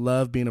 They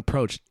love being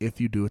approached if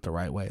you do it the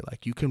right way.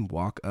 Like, you can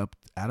walk up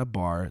at a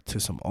bar to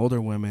some older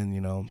women,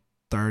 you know,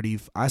 30.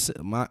 I said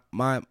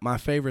my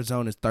favorite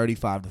zone is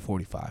 35 to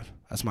 45.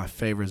 That's my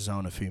favorite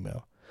zone of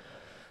female.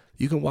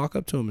 You can walk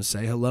up to them and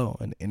say hello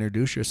and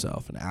introduce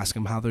yourself and ask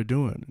them how they're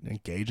doing.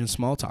 Engage in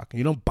small talk.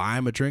 You don't buy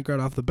them a drink right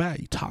off the bat.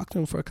 You talk to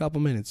them for a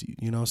couple minutes.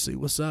 You know, see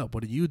what's up.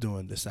 What are you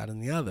doing? This, that,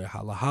 and the other.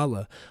 Holla,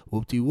 holla.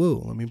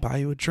 Whoop-de-woo. Let me buy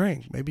you a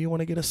drink. Maybe you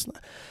want to get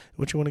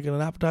what you want to get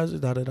an appetizer?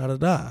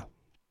 Da-da-da-da-da.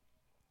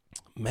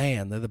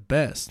 Man, they're the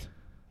best.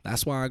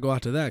 That's why I go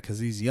after that, because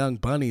these young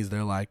bunnies,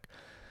 they're like,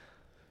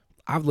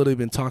 I've literally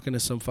been talking to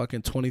some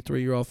fucking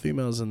 23-year-old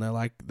females, and they're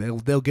like,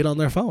 they'll get on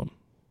their phone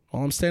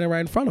while I'm standing right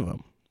in front of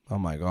them.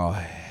 I'm like, oh,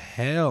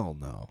 hell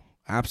no.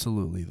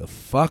 Absolutely the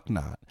fuck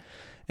not.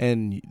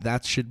 And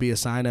that should be a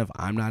sign of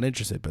I'm not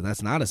interested. But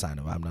that's not a sign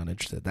of I'm not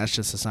interested. That's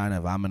just a sign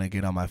of I'm going to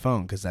get on my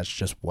phone because that's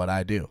just what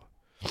I do.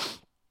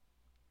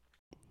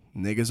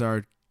 Niggas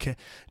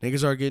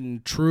are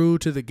getting true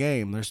to the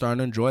game. They're starting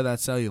to enjoy that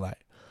cellulite.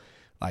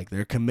 Like,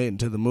 they're committing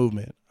to the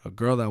movement. A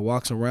girl that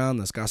walks around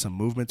that's got some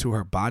movement to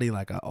her body,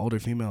 like an older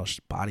female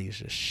body, is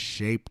just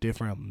shaped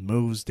different,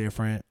 moves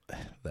different,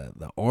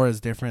 the aura is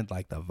different,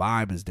 like the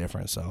vibe is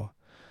different. So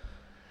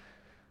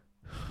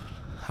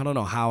I don't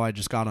know how I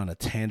just got on a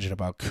tangent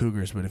about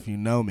cougars, but if you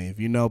know me, if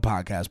you know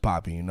Podcast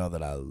Papi, you know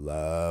that I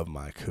love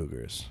my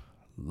cougars.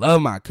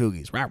 Love my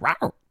coogies. Rawr,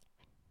 rawr.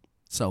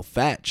 So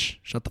fetch.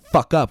 Shut the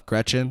fuck up,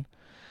 Gretchen.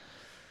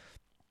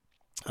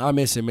 I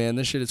miss it, man.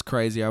 This shit is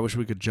crazy. I wish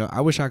we could jump.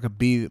 I wish I could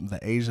be the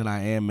age that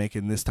I am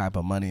making this type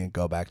of money and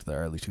go back to the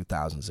early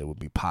 2000s. It would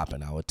be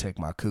popping. I would take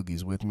my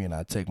coogies with me and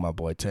I'd take my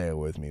boy Teo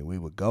with me. We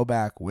would go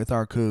back with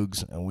our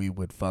cougs and we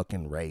would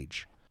fucking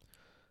rage.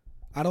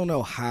 I don't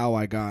know how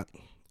I got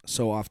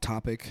so off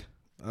topic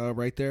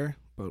right there,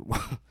 but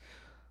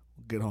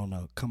get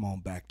on. Come on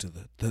back to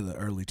the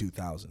early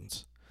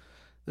 2000s.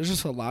 There's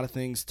just a lot of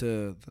things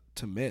to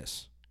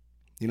miss.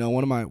 You know,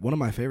 one of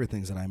my favorite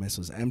things that I miss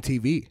was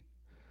MTV.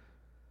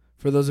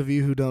 For those of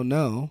you who don't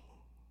know,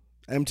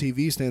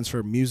 MTV stands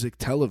for Music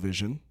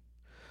Television.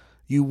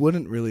 You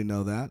wouldn't really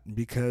know that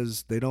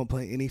because they don't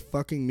play any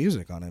fucking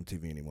music on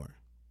MTV anymore.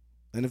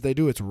 And if they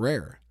do, it's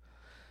rare.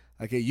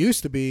 Like, it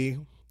used to be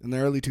in the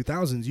early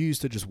 2000s, you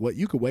used to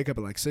you could wake up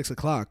at like 6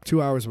 o'clock,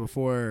 2 hours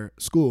before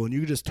school, and you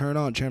could just turn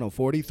on channel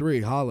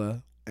 43,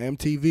 holla,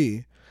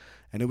 MTV,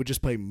 and it would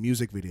just play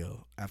music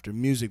video after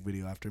music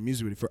video after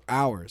music video for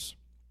hours.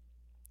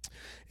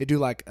 They do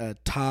like a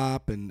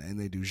top and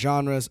they do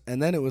genres.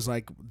 And then it was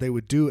like they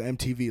would do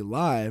MTV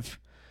Live.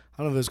 I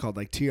don't know if it was called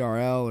like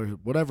TRL or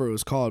whatever it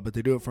was called, but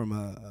they do it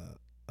from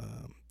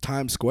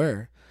Times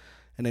Square.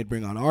 And they'd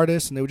bring on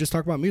artists and they would just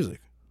talk about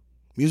music.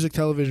 Music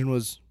television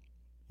was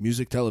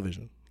music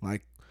television.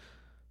 Like,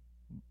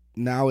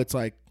 now it's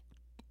like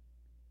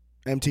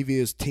MTV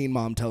is teen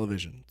mom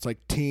television. It's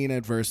like teen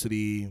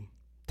adversity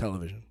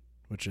television,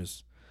 which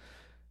is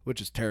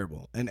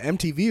terrible. And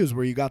MTV is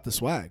where you got the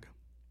swag.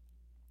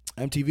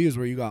 MTV is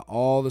where you got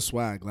all the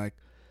swag. Like,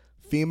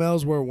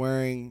 females were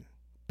wearing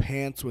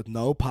pants with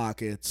no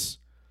pockets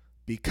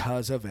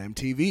because of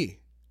MTV.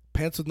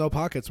 Pants with no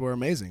pockets were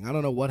amazing. I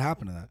don't know what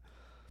happened to that.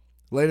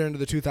 Later into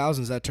the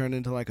 2000s, that turned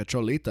into like a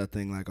cholita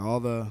thing. Like, all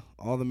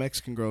the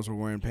Mexican girls were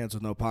wearing pants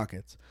with no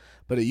pockets.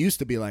 But it used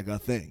to be like a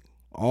thing.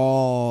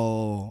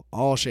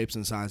 All shapes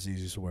and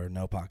sizes used to wear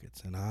no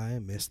pockets. And I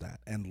miss that.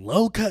 And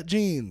low-cut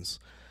jeans.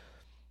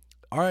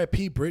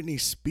 R.I.P. Britney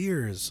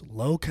Spears.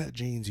 Low-cut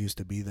jeans used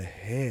to be the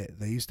hit.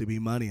 They used to be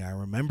money. I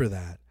remember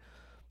that.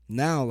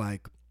 Now,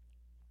 like,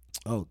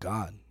 oh,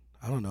 God.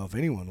 I don't know if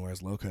anyone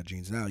wears low-cut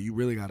jeans now. You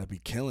really got to be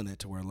killing it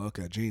to wear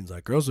low-cut jeans.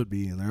 Like, girls would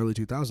be in the early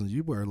 2000s.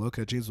 You'd wear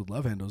low-cut jeans with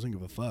love handles and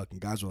give a fuck.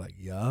 And guys were like,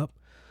 yup.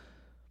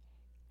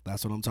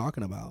 That's what I'm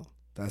talking about.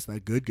 That's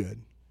that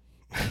good.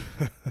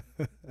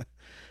 I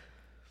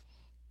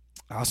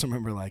also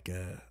remember, like,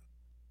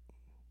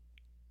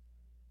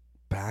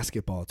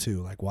 basketball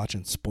too, like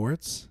watching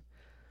sports.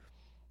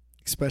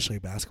 especially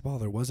basketball,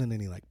 there wasn't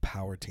any like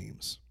power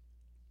teams.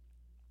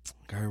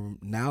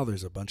 Now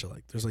there's a bunch of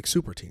there's like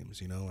super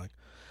teams, like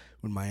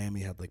when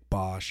Miami had like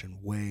Bosh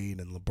and Wade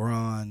and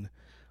LeBron,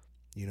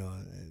 you know,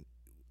 and,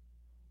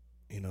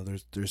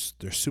 there's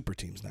super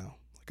teams now.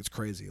 Like it's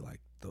crazy. Like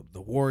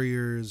the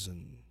Warriors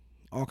and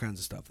all kinds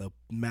of stuff. They'll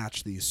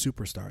match these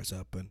superstars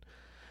up. And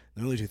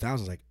in the early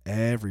 2000s, like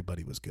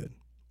everybody was good.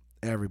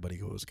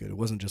 Everybody was good. It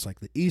wasn't just like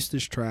the East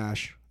is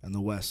trash and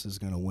the West is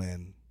going to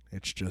win.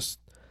 It's just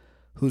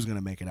who's going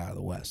to make it out of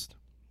the West,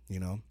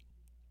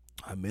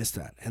 I miss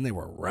that. And they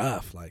were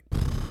rough. Like,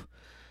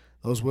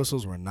 those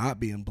whistles were not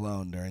being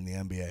blown during the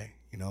NBA.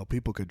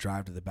 People could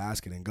drive to the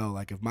basket and go.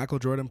 Like, if Michael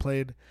Jordan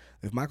played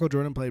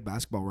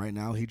basketball right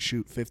now, he'd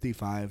shoot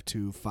 55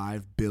 to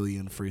 5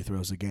 billion free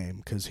throws a game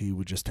because he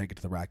would just take it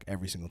to the rack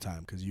every single time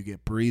because you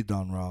get breathed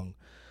on wrong.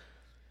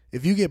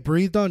 If you get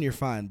breathed on, you're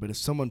fine. But if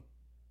someone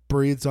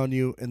breathes on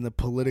you in the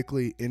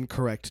politically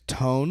incorrect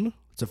tone,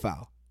 it's a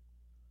foul.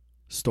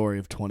 Story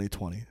of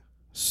 2020.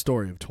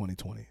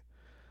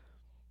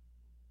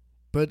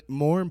 But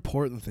more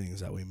important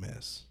things that we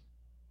miss.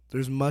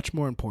 There's much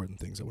more important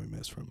things that we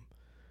miss from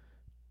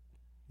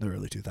the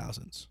early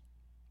 2000s.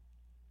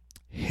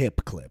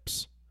 Hip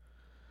clips.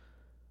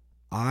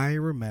 I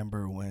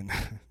remember when,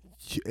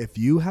 if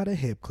you had a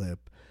hip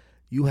clip,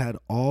 you had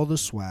all the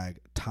swag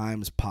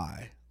times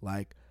pi.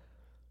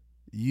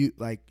 You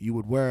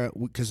would wear it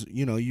because,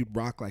 you'd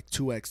rock like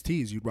 2X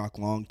tees. You'd rock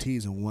long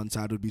tees and one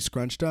side would be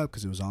scrunched up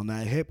because it was on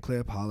that hip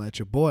clip. Holla at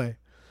your boy.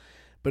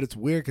 But it's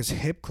weird because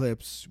hip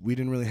clips, we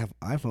didn't really have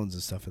iPhones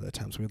and stuff at that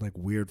time. So we had like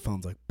weird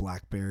phones like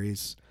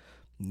Blackberries,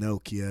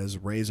 Nokias,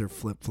 Razor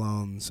flip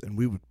phones. And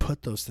we would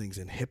put those things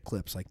in hip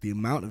clips. Like the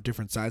amount of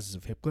different sizes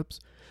of hip clips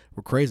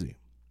were crazy.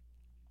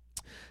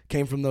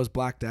 Came from those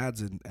black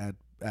dads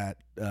at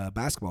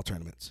basketball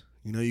tournaments.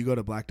 You go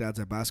to black dads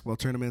at basketball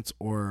tournaments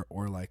or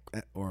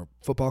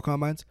football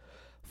combines.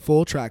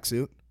 Full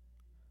tracksuit,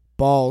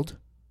 bald,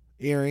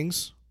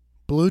 earrings,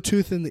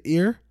 Bluetooth in the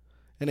ear,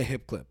 and a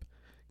hip clip.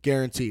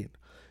 Guaranteed.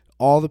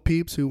 All the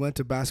peeps who went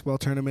to basketball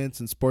tournaments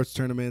and sports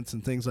tournaments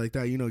and things like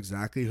that, you know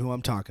exactly who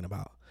I'm talking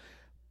about.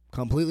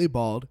 Completely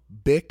bald,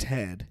 bicked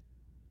head,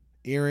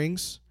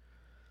 earrings,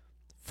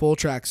 full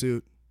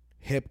tracksuit,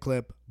 hip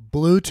clip,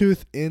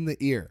 Bluetooth in the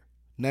ear.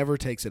 Never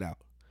takes it out.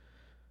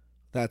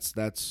 That's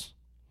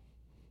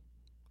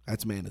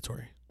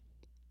mandatory.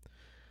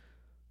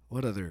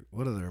 What other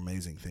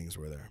amazing things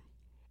were there?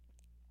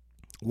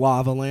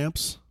 Lava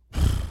lamps.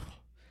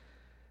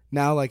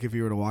 Now, like, if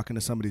you were to walk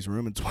into somebody's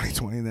room in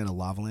 2020 and they had a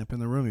lava lamp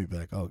in the room, you'd be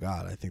like, oh,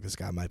 God, I think this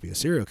guy might be a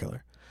serial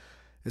killer.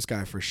 This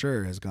guy for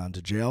sure has gone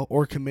to jail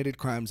or committed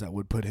crimes that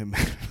would put him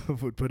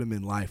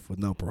in life with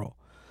no parole.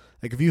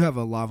 Like, if you have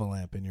a lava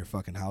lamp in your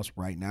fucking house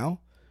right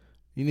now,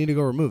 you need to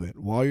go remove it.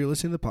 While you're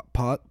listening to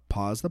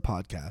pause the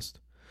podcast.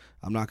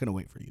 I'm not going to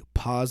wait for you.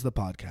 Pause the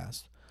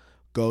podcast.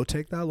 Go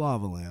take that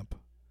lava lamp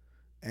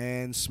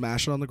and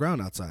smash it on the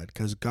ground outside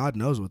because God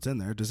knows what's in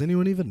there. Does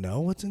anyone even know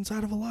what's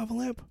inside of a lava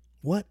lamp?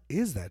 What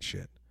is that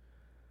shit?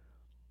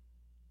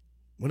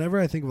 Whenever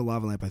I think of a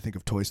lava lamp, I think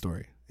of Toy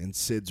Story in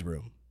Sid's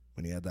room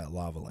when he had that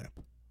lava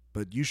lamp.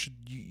 But you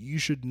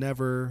shouldn't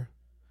have a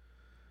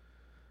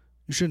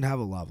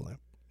lava lamp.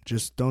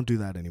 Just don't do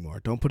that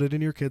anymore. Don't put it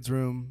in your kid's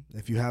room.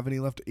 If you have any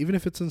left, even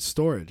if it's in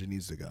storage, it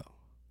needs to go.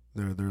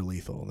 They're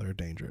lethal. They're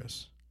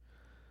dangerous.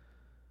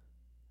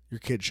 Your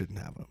kid shouldn't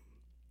have them.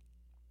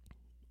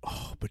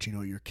 Oh, but you know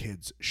what your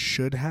kids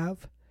should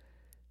have?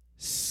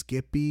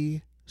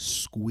 Skippy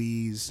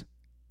Squeeze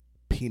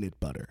peanut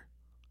butter.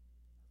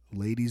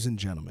 Ladies and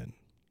gentlemen,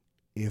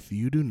 if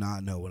you do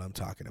not know what I'm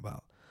talking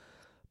about,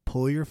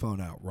 pull your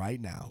phone out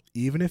right now.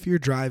 Even if you're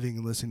driving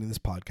and listening to this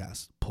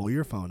podcast, pull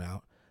your phone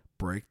out,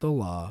 break the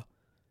law,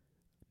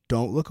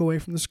 don't look away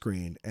from the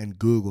screen, and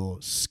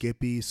Google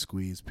Skippy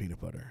Squeeze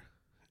peanut butter.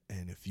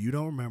 And if you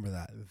don't remember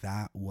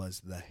that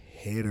was the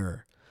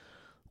hitter.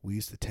 We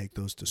used to take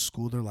those to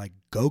school. They're like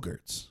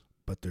Go-Gurts,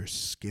 but they're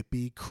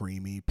Skippy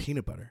creamy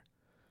peanut butter.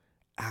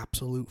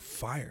 Absolute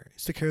fire. I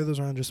used to carry those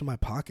around just in my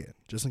pocket,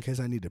 just in case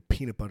I need to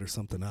peanut butter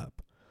something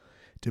up.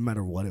 Didn't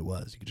matter what it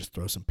was. You could just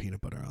throw some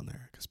peanut butter on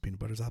there because peanut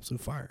butter is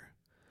absolute fire.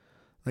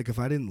 Like if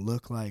I didn't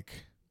look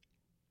like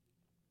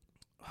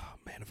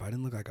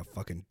a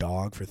fucking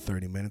dog for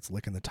 30 minutes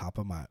licking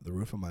the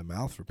roof of my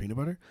mouth for peanut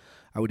butter,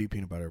 I would eat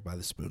peanut butter by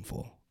the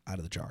spoonful out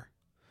of the jar.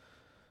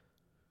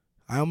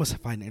 I almost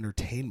find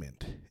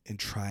entertainment in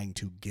trying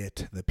to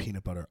get the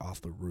peanut butter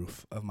off the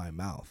roof of my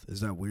mouth.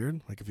 Is that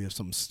weird? Like if you have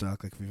something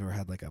stuck, like if you've ever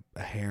had like a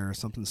hair or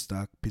something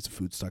stuck, piece of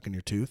food stuck in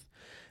your tooth,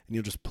 and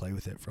you'll just play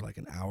with it for like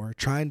an hour,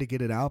 trying to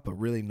get it out, but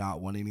really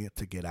not wanting it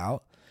to get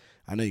out.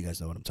 I know you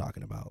guys know what I'm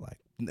talking about. Like,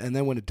 and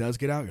then when it does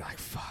get out, you're like,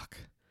 fuck.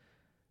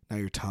 Now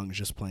your tongue's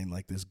just playing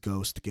like this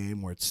ghost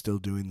game where it's still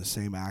doing the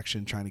same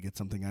action, trying to get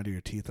something out of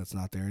your teeth that's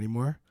not there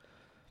anymore.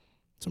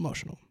 It's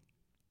emotional.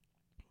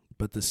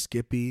 But the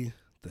Skippy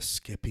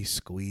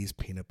Squeeze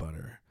peanut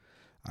butter,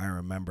 I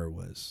remember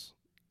was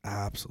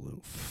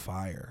absolute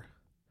fire.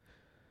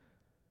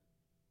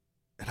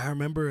 And I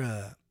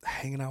remember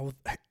hanging out with,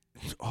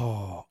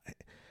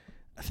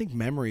 I think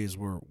memories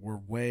were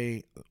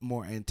way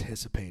more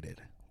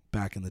anticipated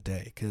back in the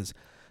day, because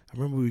I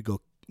remember we'd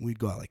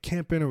go out like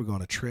camping, or we'd go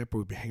on a trip, or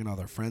we'd be hanging out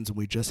with our friends, and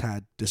we just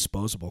had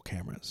disposable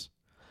cameras.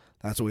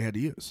 That's what we had to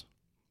use.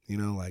 You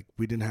know, like,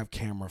 we didn't have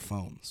camera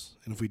phones.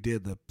 And if we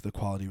did, the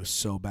quality was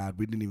so bad,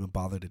 we didn't even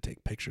bother to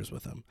take pictures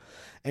with them.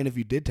 And if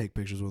you did take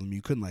pictures with them,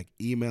 you couldn't, like,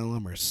 email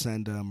them or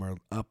send them or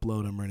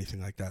upload them or anything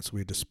like that. So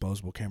we had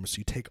disposable cameras. So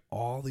you take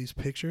all these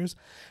pictures,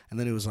 and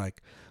then it was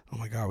like, oh,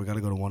 my God, we got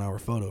to go to 1 Hour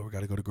Photo. We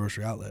got to go to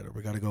Grocery Outlet, or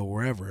we got to go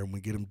wherever, and we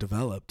get them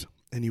developed.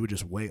 And you would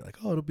just wait, like,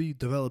 oh, it'll be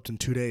developed in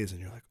 2 days. And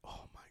you're like,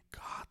 oh, my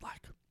God,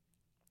 like,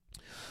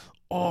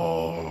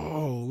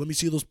 oh, let me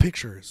see those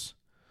pictures.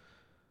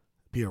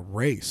 Be a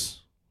race.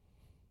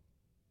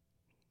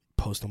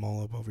 Post them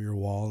all up over your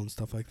wall and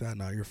stuff like that.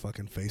 Not your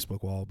fucking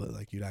Facebook wall, but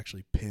like, you'd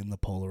actually pin the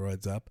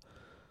Polaroids up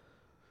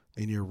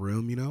in your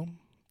room, you know?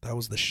 That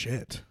was the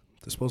shit.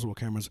 Disposable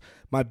cameras.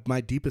 My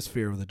deepest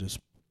fear of the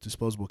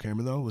disposable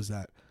camera, though, was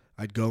that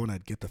I'd go and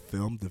I'd get the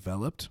film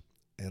developed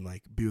and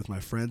like be with my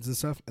friends and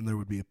stuff, and there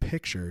would be a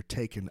picture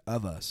taken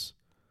of us,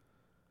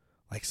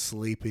 like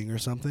sleeping or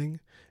something,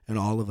 and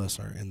all of us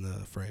are in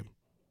the frame.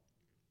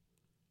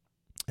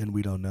 And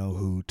we don't know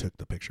who took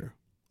the picture.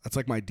 That's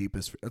like my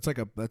deepest. That's like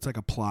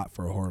a plot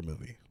for a horror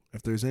movie.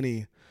 If there's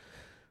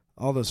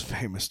all those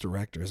famous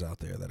directors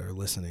out there that are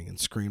listening, and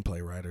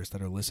screenplay writers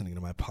that are listening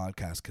to my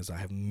podcast, because I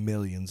have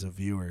millions of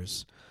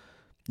viewers,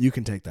 you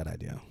can take that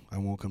idea. I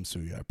won't come sue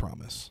you, I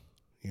promise.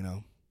 You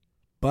know,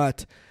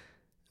 but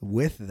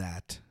with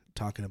that,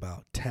 talking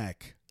about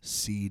tech,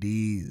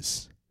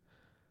 CDs.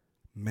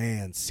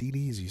 Man,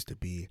 CDs used to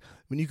be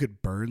when you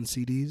could burn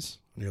CDs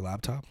on your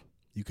laptop.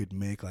 You could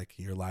make like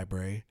your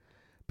library,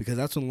 because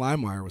that's when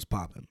LimeWire was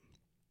popping.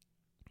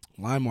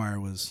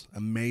 LimeWire was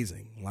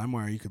amazing.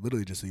 LimeWire, you could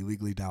literally just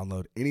illegally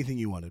download anything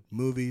you wanted.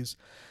 Movies,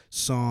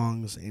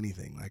 songs,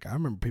 anything. Like, I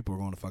remember people were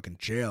going to fucking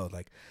jail.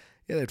 Like,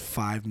 yeah, they had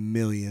 5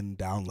 million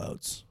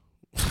downloads.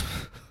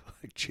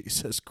 Like,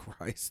 Jesus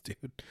Christ,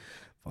 dude.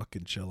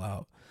 Fucking chill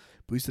out.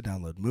 But we used to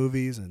download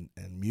movies and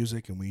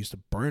music, and we used to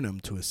burn them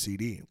to a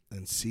CD.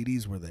 And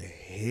CDs were the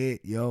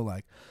hit, yo.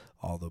 Like,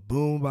 all the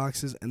boom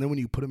boxes. And then when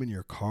you put them in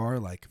your car,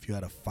 like if you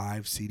had a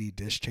 5 CD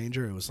disc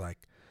changer, it was like,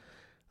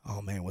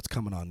 oh man, what's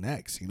coming on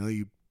next? You know,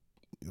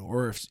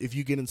 or if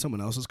you get in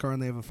someone else's car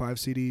and they have a 5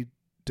 CD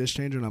disc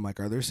changer, and I'm like,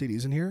 are there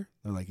CDs in here?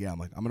 They're like, yeah. I'm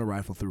like, I'm going to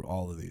rifle through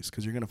all of these,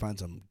 because you're going to find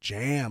some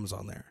jams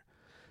on there.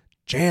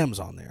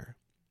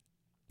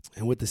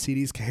 And with the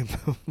CDs came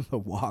the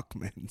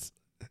Walkmans.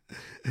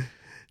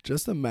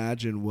 Just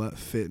imagine what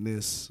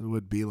fitness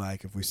would be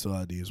like if we still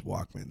had to use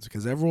Walkmans,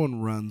 because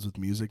everyone runs with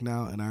music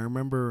now. And I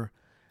remember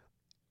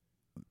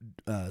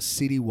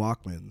CD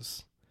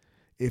Walkmans,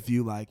 if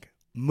you like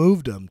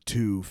moved them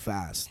too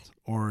fast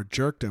or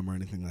jerked them or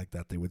anything like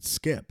that, they would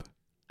skip.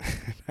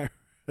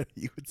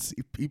 You would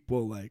see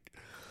people like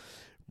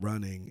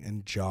running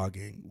and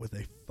jogging with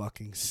a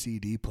fucking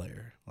CD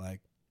player.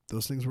 Like,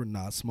 those things were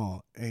not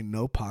small. Ain't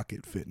no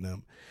pocket fitting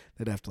them.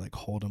 They'd have to like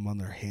hold them on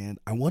their hand.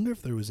 I wonder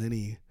if there was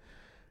any...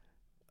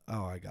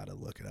 Oh, I gotta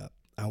look it up.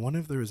 I wonder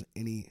if there was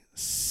any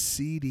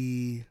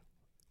CD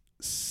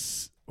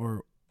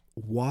or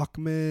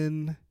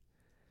Walkman,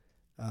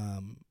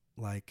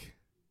 like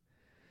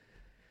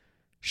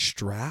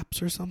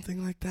straps or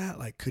something like that.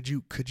 Like, could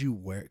you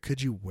wear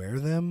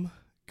them?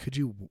 Could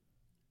you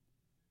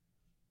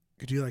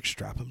like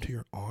strap them to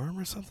your arm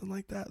or something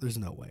like that? There's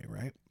no way,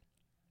 right?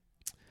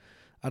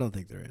 I don't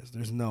think there is.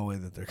 There's no way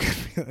that there could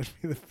be. That'd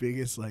be the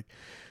biggest, like,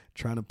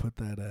 trying to put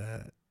that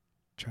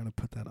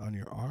on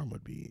your arm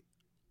would be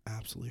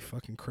absolutely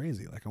fucking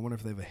crazy. Like, I wonder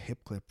if they have a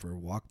hip clip for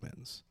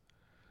Walkmans.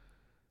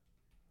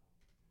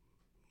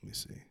 Let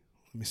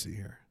me see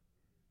here.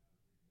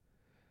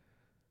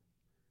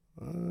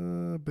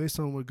 Based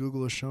on what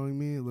Google is showing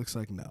me, it looks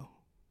like no.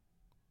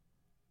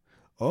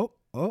 Oh,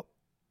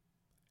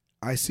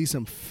 I see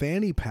some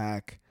fanny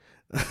pack.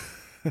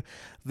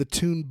 The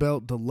Tune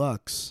Belt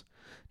Deluxe.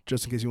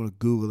 Just in case you want to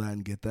Google that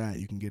and get that,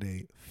 you can get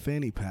a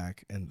fanny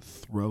pack and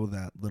throw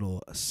that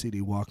little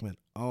CD Walkman.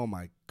 Oh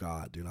my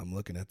God, dude, I'm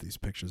looking at these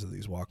pictures of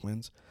these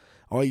Walkmans.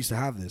 Oh, I used to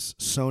have this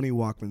Sony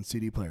Walkman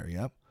CD player,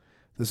 yep.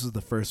 This is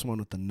the first one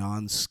with the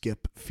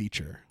non-skip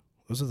feature.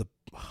 Those are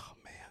oh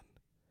man.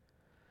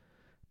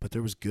 But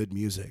there was good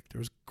music. There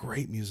was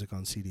great music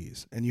on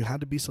CDs. And you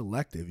had to be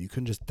selective. You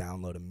couldn't just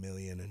download a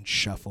million and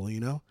shuffle, you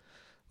know?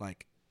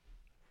 Like,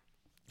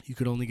 you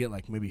could only get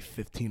like maybe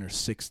 15 or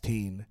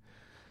 16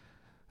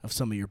 of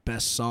some of your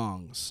best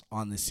songs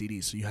on the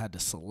CD, so you had to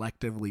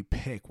selectively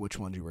pick which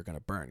ones you were going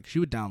to burn. Because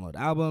you would download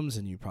albums,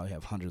 and you probably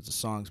have hundreds of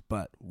songs,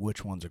 but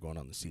which ones are going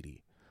on the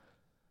CD?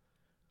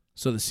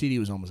 So the CD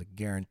was almost a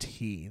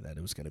guarantee that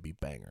it was going to be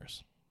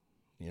bangers,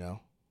 you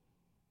know?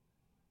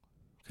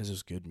 Because it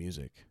was good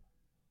music.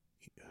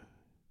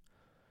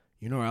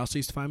 You know where else I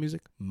used to find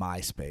music?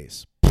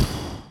 MySpace.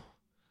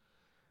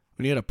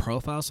 When you had a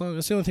profile song,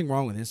 that's the only thing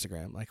wrong with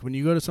Instagram. Like, when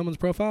you go to someone's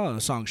profile,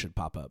 a song should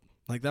pop up.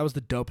 Like, that was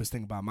the dopest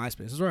thing about MySpace.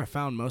 This is where I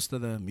found most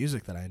of the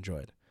music that I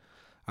enjoyed.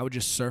 I would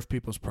just surf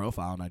people's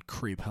profile, and I'd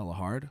creep hella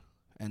hard.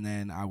 and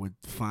then I would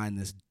find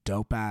this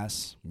dope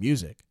ass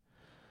music.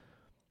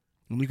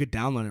 And you could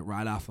download it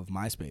right off of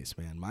MySpace,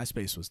 man.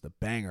 MySpace was the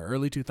banger.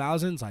 Early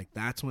 2000s, like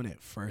that's when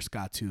it first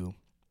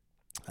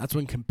that's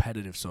when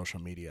competitive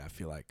social media, I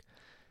feel like,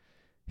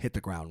 hit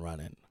the ground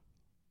running.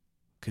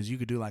 Because you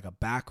could do like a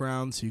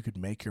background, so you could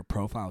make your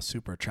profile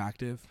super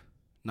attractive.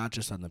 Not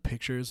just on the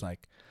pictures,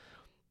 like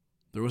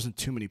there wasn't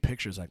too many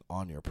pictures like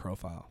on your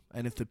profile.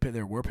 And if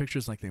there were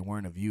pictures, like they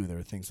weren't of you, there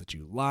were things that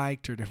you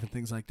liked or different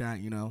things like that,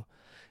 you know.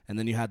 And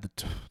then you had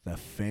the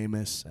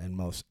famous and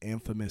most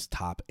infamous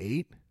top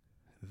 8.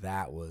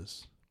 That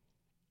was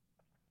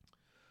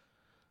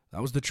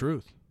the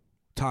truth.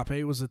 Top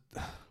 8 was a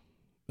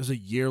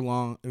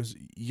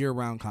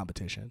year-round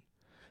competition.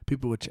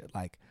 People would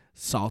like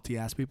salty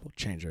ass people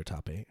change their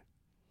top 8.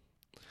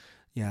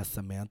 Yeah,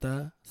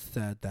 Samantha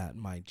said that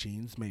my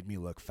jeans made me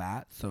look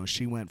fat, so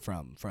she went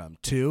from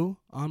 2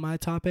 on my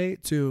top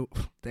 8 to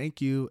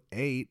thank you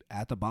 8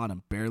 at the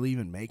bottom, barely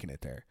even making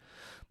it there.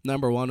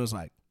 Number 1 was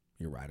like,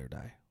 you're ride or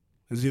die.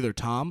 It was either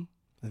Tom,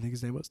 I think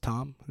his name was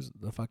Tom, who's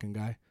the fucking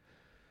guy,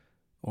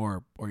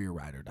 or you're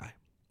ride or die.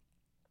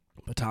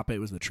 But top 8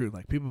 was the truth.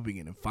 Like people be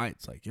getting in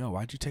fights, like, yo,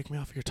 why'd you take me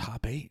off your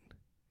top 8?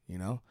 You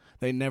know,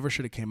 they never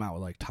should have came out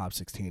with like top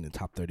 16 and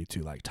top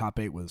 32. Like top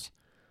 8 was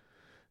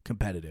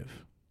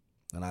competitive,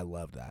 and I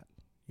loved that.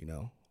 You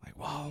know, like,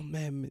 wow,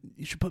 man,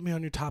 you should put me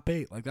on your top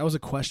 8. Like that was a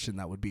question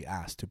that would be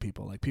asked to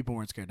people. Like people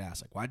weren't scared to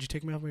ask, like, why'd you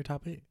take me off your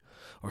top 8?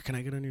 Or can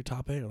I get on your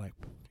top 8? Or like,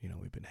 you know,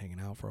 we've been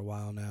hanging out for a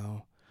while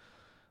now.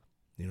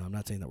 You know, I'm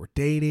not saying that we're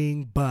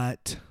dating,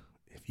 but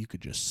if you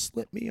could just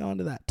slip me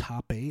onto that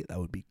top 8, that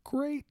would be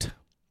great.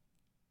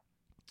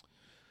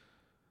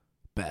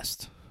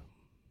 Best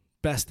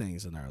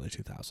things in the early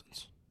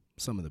 2000s.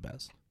 Some of the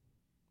best.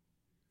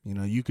 You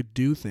know, you could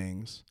do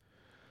things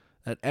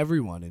that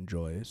everyone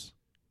enjoys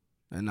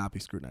and not be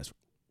scrutinized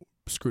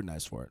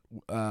for it.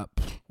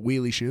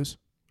 Wheelie shoes.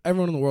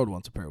 Everyone in the world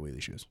wants a pair of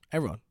wheelie shoes.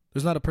 Everyone.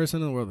 There's not a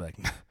person in the world like,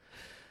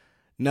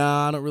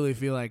 nah, I don't really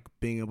feel like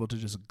being able to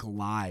just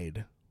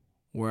glide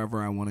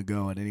wherever I want to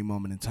go at any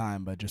moment in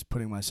time by just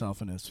putting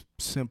myself in a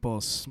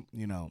simple,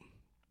 you know,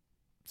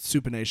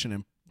 supination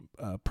and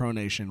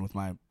pronation with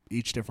my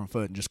each different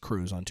foot and just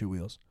cruise on 2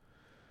 wheels.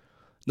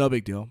 No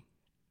big deal.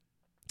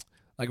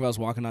 Like if I was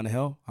walking down a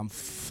hill, I'm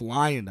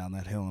flying down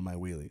that hill in my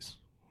wheelies.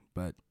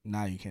 But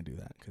now you can't do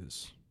that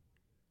because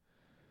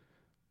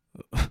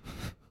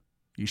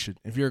you should.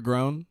 If you're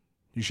grown,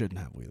 you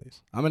shouldn't have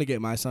wheelies. I'm gonna get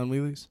my son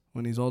wheelies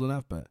when he's old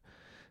enough, but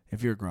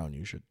if you're grown,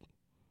 you should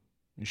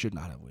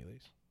not have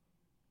wheelies.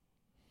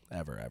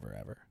 Ever, ever,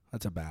 ever.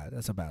 That's a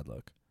bad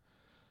look.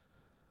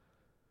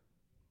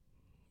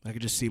 I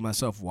could just see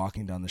myself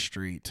walking down the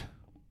street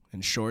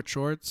in short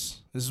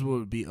shorts. This is what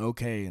would be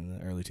okay in the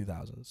early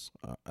 2000s.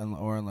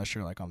 Or unless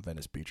you're like on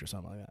Venice Beach or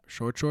something like that.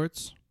 Short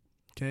shorts,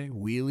 okay,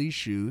 wheelie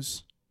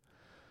shoes,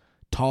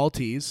 tall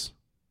tees,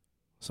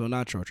 so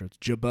not short shorts,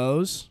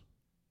 Jabots,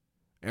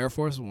 Air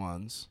Force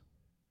Ones,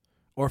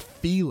 or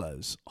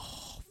Filas.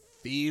 Oh,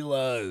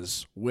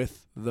 Filas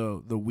with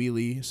the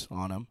wheelies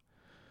on them.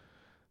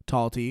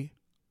 Tall tee,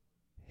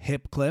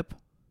 hip clip,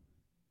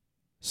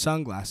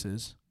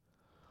 sunglasses,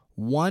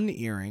 1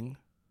 earring,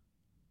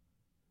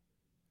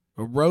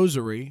 a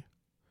rosary,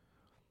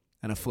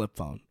 and a flip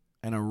phone,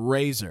 and a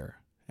razor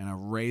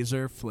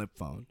flip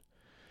phone.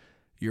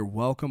 You're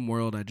welcome,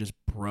 world. I just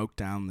broke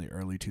down the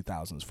early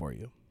 2000s for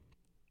you.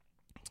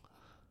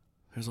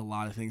 There's a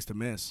lot of things to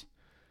miss.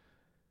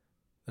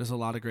 There's a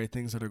lot of great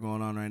things that are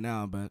going on right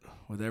now, but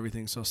with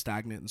everything so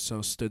stagnant and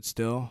so stood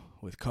still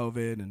with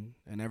COVID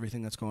and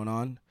everything that's going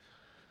on,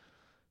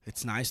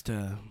 it's nice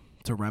to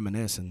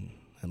reminisce and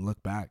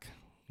look back.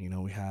 You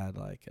know, we had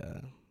like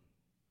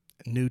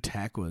new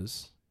tech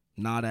was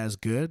not as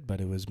good,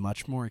 but it was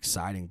much more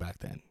exciting back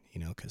then, you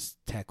know, because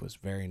tech was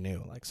very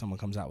new. Like someone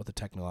comes out with a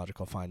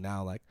technological find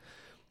now, like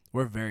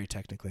we're very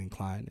technically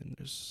inclined, and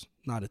there's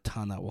not a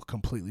ton that will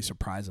completely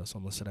surprise us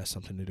unless it has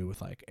something to do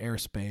with like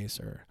airspace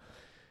or,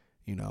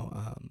 you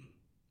know,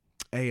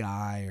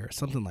 AI or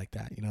something like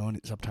that, you know, and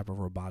some type of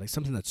robotics,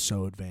 something that's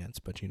so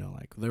advanced. But you know,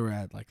 like they were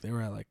at like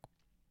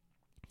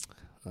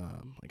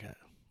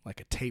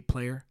a tape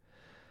player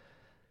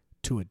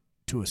to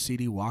a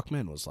CD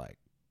Walkman was like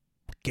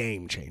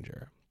game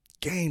changer,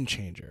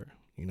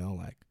 you know,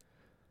 like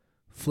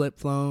flip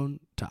phone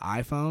to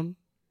iPhone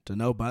to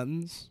no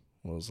buttons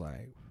was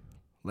like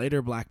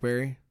later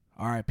BlackBerry,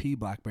 RIP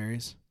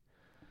Blackberries.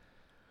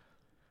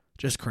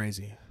 Just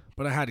crazy.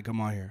 But I had to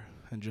come on here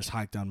and just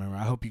hike down memory.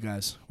 I hope you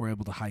guys were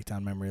able to hike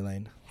down memory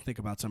lane. Think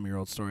about some of your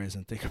old stories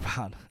and think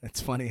about,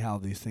 it's funny how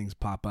these things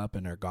pop up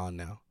and are gone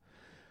now.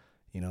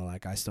 You know,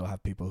 like I still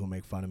have people who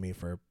make fun of me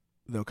for,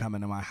 they'll come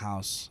into my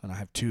house and I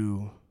have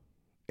 2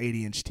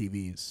 80-inch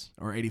TVs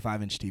or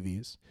 85-inch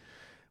TVs.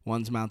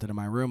 One's mounted in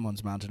my room,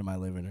 one's mounted in my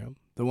living room.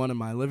 The one in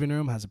my living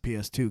room has a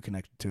PS2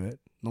 connected to it.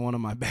 The one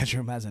in my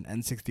bedroom has an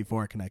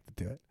N64 connected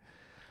to it.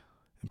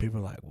 And people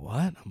are like,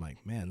 what? I'm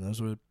like, man,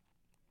 those were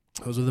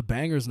the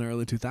bangers in the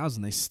early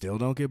 2000s. They still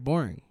don't get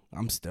boring.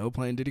 I'm still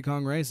playing Diddy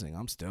Kong Racing.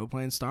 I'm still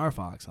playing Star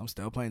Fox. I'm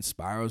still playing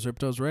Spyro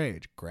Zerpto's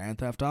Rage, Grand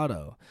Theft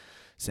Auto,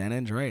 San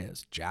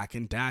Andreas, Jack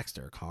and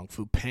Daxter, Kung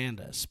Fu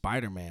Panda,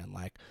 Spider-Man,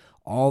 like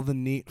all the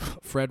neat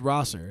Fred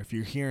Rosser, if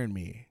you're hearing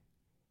me,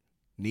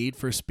 Need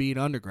for Speed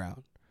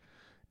Underground.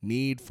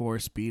 Need for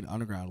Speed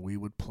Underground. We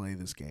would play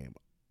this game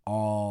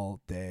all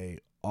day,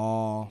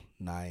 all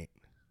night,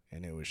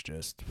 and it was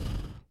just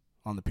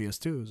on the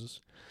PS2.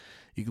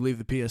 You could leave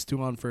the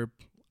PS2 on for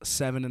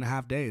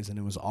 7.5 days, and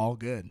it was all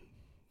good.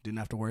 Didn't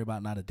have to worry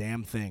about not a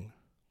damn thing.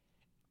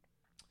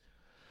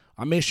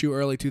 I miss you,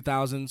 early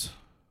 2000s.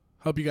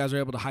 Hope you guys are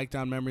able to hike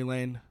down memory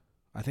lane.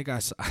 I think I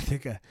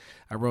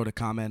wrote a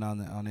comment on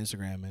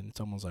Instagram, and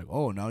someone's like,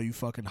 "Oh, no, you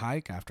fucking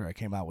hike?" After I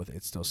came out with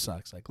It Still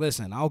Sucks. Like,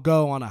 listen, I'll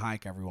go on a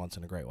hike every once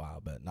in a great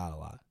while, but not a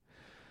lot.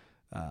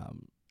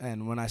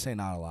 And when I say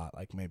not a lot,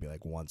 like maybe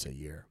like once a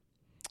year.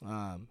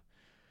 But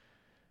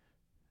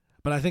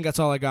I think that's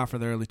all I got for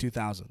the early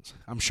 2000s.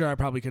 I'm sure I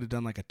probably could have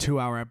done like a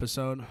 2-hour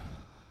episode.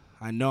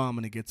 I know I'm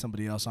going to get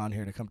somebody else on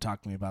here to come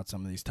talk to me about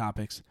some of these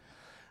topics.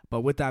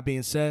 But with that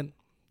being said,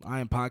 I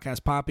am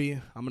Podcast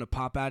Papi. I'm going to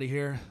pop out of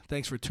here.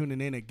 Thanks for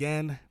tuning in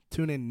again.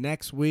 Tune in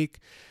next week.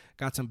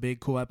 Got some big,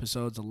 cool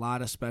episodes. A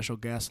lot of special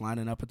guests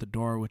lining up at the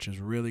door, which is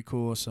really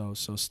cool. So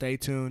stay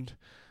tuned.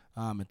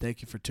 And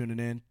thank you for tuning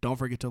in. Don't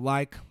forget to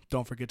like.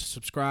 Don't forget to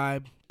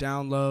subscribe.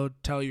 Download.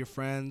 Tell your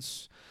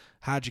friends.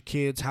 Hide your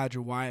kids. Hide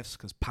your wives.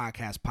 Because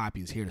Podcast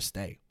Papi is here to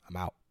stay. I'm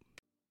out.